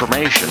more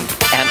information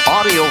and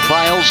audio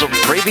files of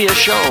previous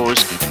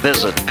shows,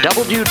 visit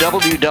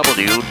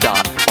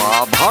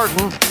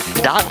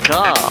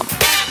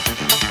www.bobharden.com.